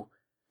so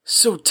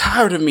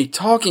tired of me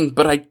talking,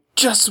 but I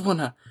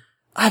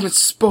haven't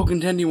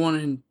spoken to anyone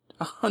in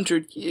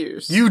 100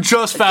 years. You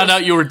just found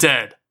out you were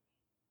dead.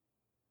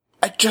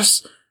 I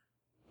just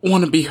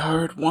want to be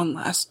heard one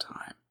last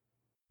time.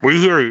 We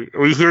hear you.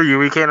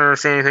 We can't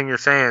understand anything you're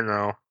saying,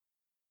 though.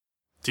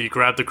 Do you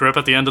grab the grip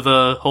at the end of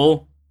the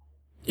hole?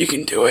 You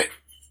can do it.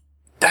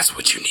 That's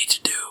what you need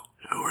to do.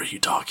 Who are you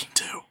talking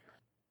to?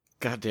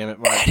 God damn it,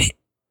 Mark.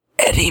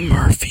 Eddie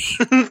Murphy.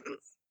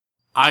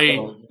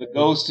 So the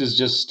ghost is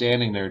just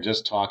standing there,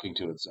 just talking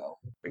to itself.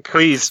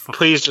 Please,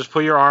 just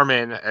put your arm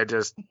in.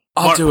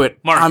 I'll do it.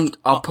 Mark,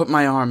 I'll put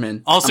my arm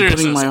in. All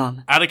seriousness, I'm putting my arm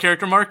in. Out of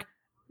character, Mark.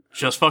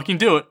 Just fucking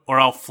do it,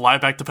 or I'll fly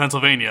back to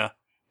Pennsylvania,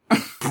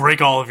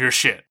 break all of your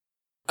shit.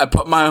 I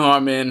put my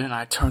arm in and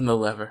I turn the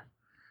lever.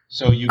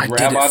 So you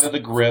grab onto the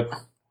grip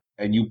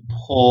and you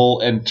pull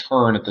and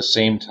turn at the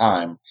same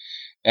time,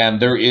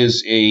 and there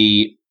is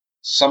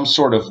some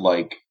sort of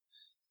like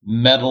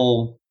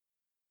metal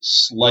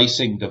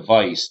slicing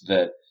device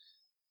that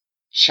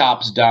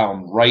chops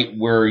down right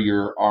where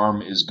your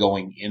arm is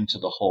going into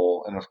the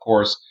hole, and of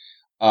course,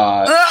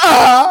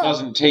 it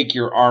doesn't take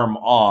your arm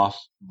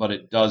off, but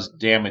it does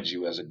damage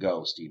you as a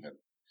ghost, even.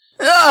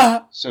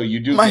 So you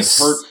do get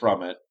hurt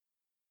from it,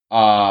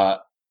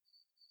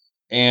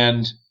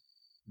 and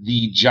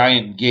the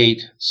giant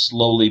gate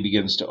slowly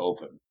begins to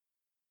open.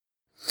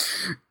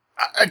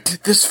 I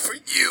did this for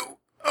you.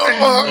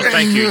 Well,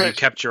 thank you. You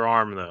kept your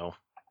arm, though.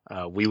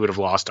 We would have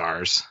lost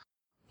ours.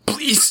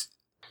 Please,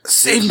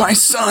 save my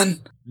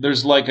son.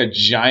 There's like a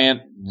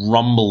giant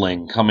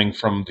rumbling coming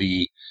from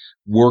the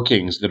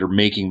workings that are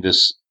making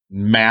this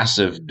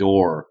massive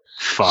door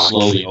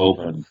slowly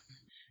open.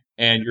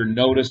 And you're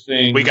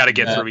noticing... We gotta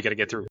get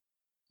through.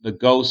 The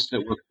ghosts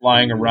that were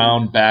flying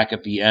around back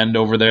at the end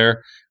over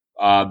there,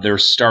 they're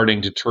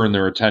starting to turn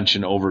their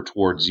attention over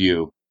towards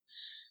you.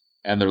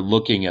 And they're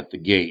looking at the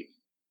gate.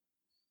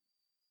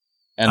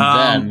 And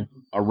then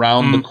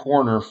around the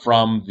corner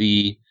from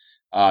the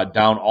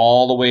down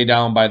all the way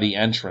down by the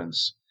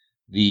entrance,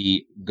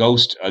 a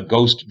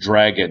ghost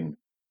dragon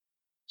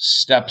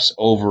steps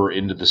over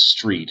into the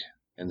street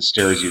and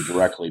stares you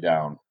directly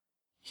down.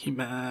 He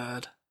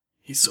mad.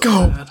 He's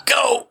so mad.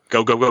 Go.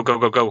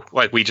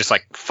 Like we just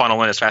like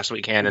funnel in as fast as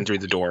we can and through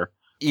the door.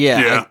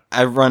 Yeah.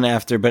 I run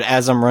after, but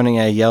as I'm running,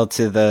 I yell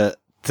to the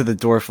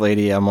dwarf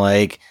lady. I'm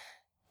like,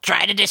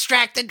 try to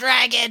distract the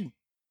dragon.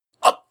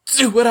 I'll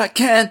do what I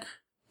can.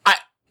 I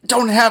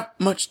don't have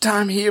much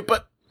time here,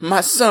 but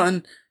my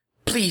son,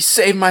 please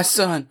save my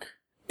son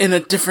in a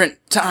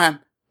different time,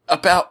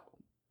 about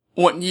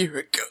 1 year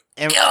ago.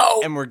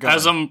 And we're going.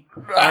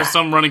 As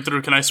I'm running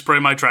through, can I spray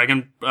my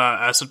dragon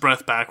acid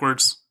breath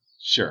backwards?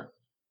 Sure.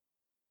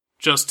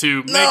 Just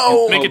to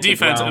make a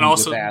defense, and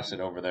also acid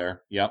over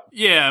there. Yep.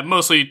 Yeah,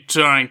 mostly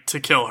trying to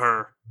kill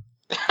her.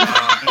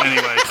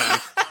 Any way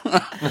I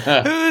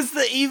can. Who's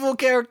the evil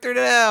character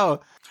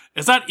now?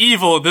 It's not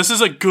evil. This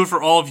is a good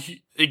for all of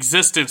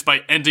existence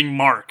by ending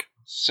Mark.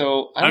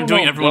 So I'm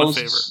doing everyone a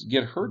favor.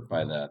 Get hurt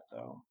by that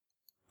though.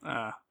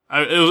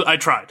 I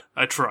tried.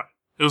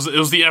 It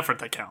was the effort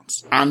that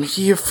counts. I'm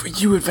here for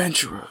you,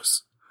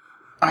 adventurers.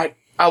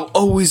 I'll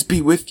always be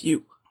with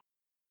you.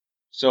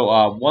 So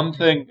one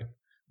thing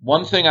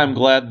I'm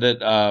glad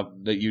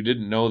that you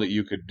didn't know that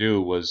you could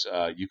do was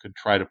you could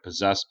try to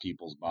possess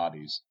people's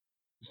bodies.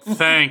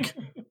 Thank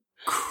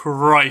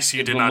Christ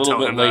you did not tell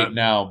him that. It's a little bit late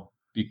now,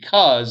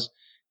 because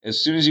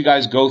as soon as you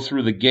guys go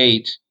through the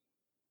gate,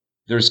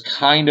 there's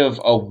kind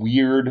of a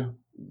weird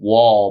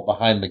wall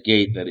behind the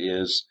gate that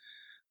is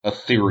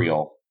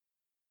ethereal.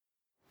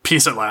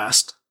 Peace at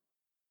last.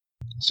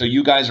 So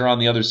you guys are on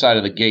the other side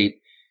of the gate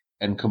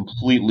and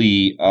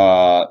completely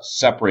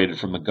separated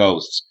from the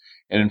ghosts.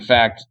 And in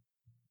fact,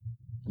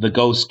 the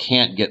ghosts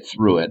can't get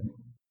through it.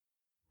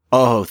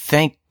 Oh,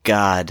 thank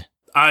God.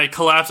 I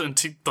collapse and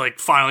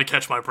finally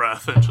catch my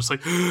breath and just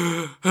like.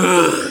 I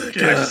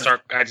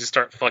just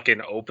start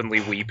fucking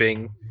openly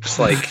weeping, just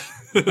like.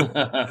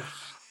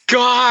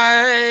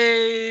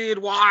 God,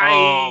 why?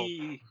 Oh,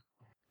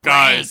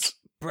 guys,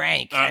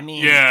 Brank. I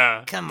mean,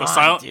 yeah. Come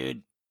on,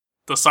 dude.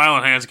 The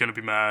Silent Hand's gonna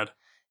be mad.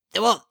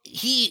 Well,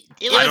 I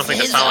don't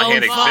think the Silent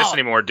Hand exists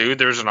anymore, dude.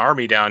 There's an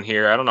army down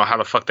here. I don't know how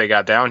the fuck they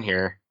got down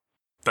here.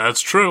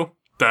 That's true.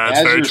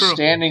 That's very true. As you're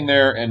standing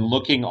there and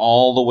looking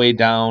all the way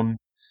down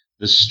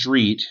the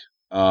street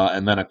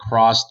and then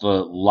across the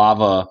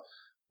lava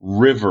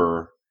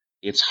river,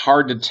 it's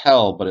hard to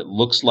tell, but it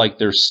looks like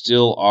there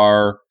still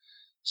are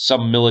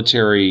some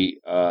military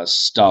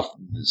stuff,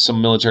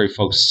 some military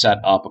folks set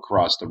up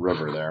across the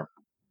river there.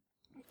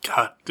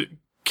 God,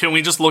 can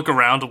we just look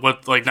around now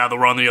that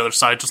we're on the other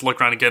side, just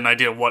look around and get an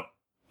idea of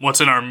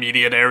what's in our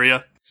immediate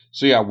area?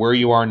 So yeah, where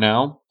you are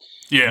now,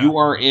 you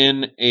are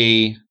in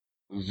a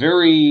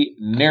very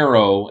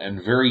narrow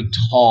and very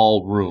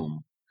tall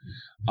room.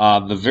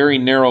 The very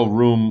narrow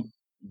room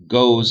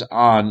goes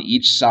on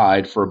each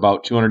side for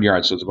about 200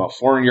 yards. So it's about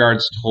 400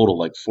 yards total,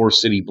 like 4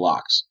 city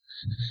blocks.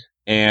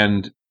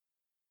 And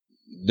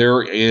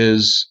there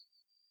is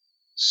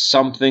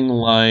something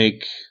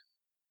like,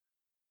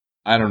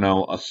 I don't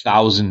know,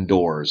 1,000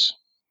 doors.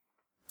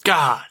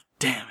 God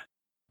damn it.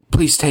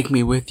 Please take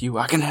me with you.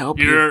 I can help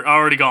you. You're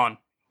already gone.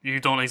 You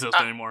don't exist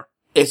anymore.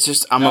 It's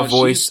just I'm a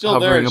voice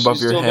hovering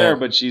above your head. She's still there,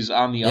 but she's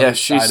on the other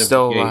side of the gate. Yeah, she's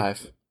still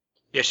alive.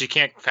 Yeah, she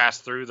can't pass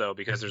through though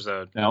because there's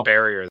a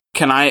barrier.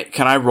 Can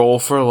I roll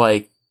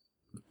for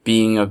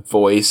being a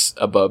voice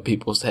above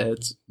people's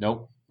heads?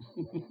 Nope.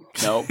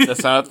 Nope,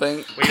 that's not a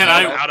thing. Can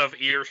I out of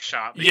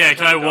earshot? Yeah,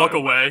 can I walk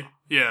away?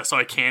 Yeah, so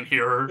I can't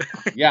hear her.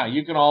 Yeah,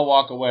 you can all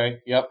walk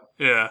away. Yep.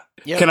 Yeah.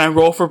 Yep. Can I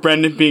roll for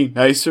Brendan being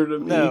nicer to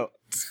me? No.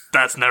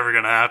 That's never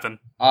gonna happen.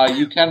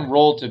 You can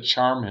roll to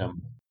charm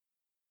him.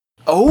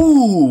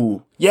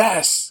 Oh,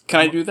 yes. Can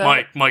I do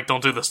that? Mike,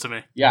 don't do this to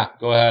me. Yeah,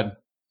 go ahead.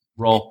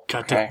 Roll.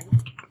 God damn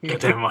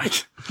it,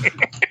 Mike.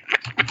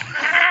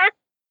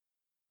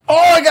 Oh,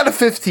 I got a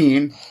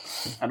 15.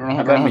 I don't know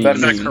how that means. That's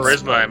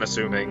charisma, I'm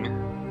assuming.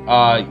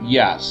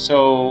 Yeah.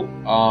 So,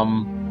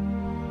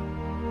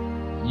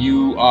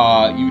 you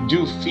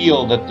do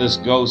feel that this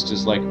ghost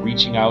is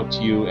reaching out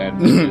to you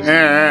and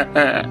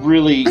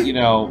really,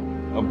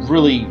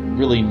 really,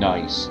 really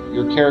nice.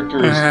 Your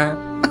character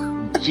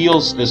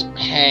feels this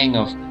pang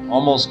of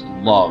almost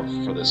love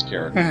for this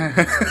character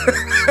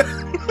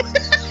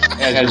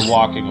as you're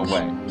walking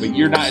away. But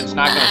it's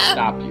not going to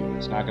stop you.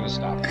 It's not going to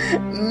stop you.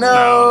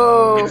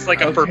 No! It's like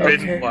a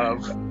forbidden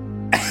love.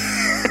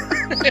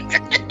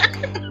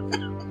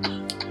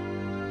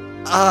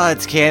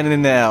 It's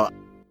canon now.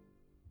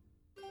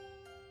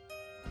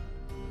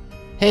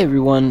 Hey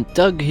everyone,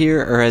 Doug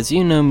here, or as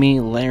you know me,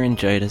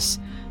 Laryngitis.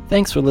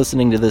 Thanks for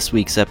listening to this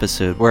week's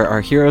episode, where our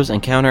heroes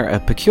encounter a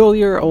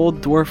peculiar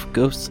old dwarf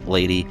ghost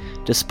lady.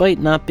 Despite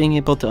not being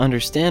able to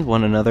understand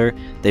one another,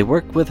 they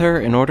work with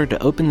her in order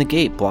to open the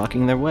gate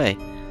blocking their way.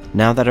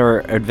 Now that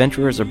our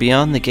adventurers are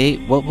beyond the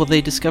gate, what will they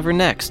discover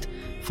next?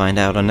 Find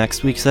out on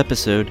next week's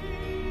episode.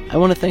 I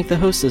want to thank the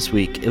hosts this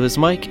week. It was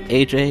Mike,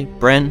 AJ,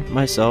 Bren,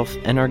 myself,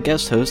 and our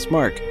guest host,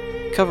 Mark.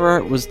 Cover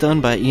art was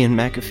done by Ian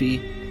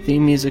McAfee.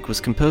 Theme music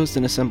was composed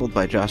and assembled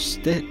by Josh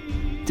Stitt.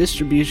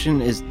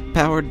 Distribution is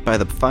powered by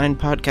the fine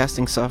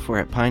podcasting software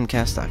at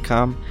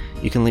pinecast.com.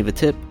 You can leave a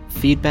tip,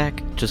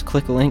 feedback, just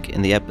click a link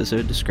in the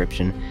episode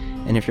description.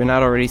 And if you're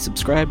not already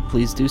subscribed,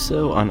 please do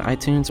so on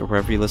iTunes or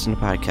wherever you listen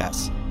to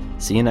podcasts.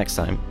 See you next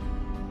time.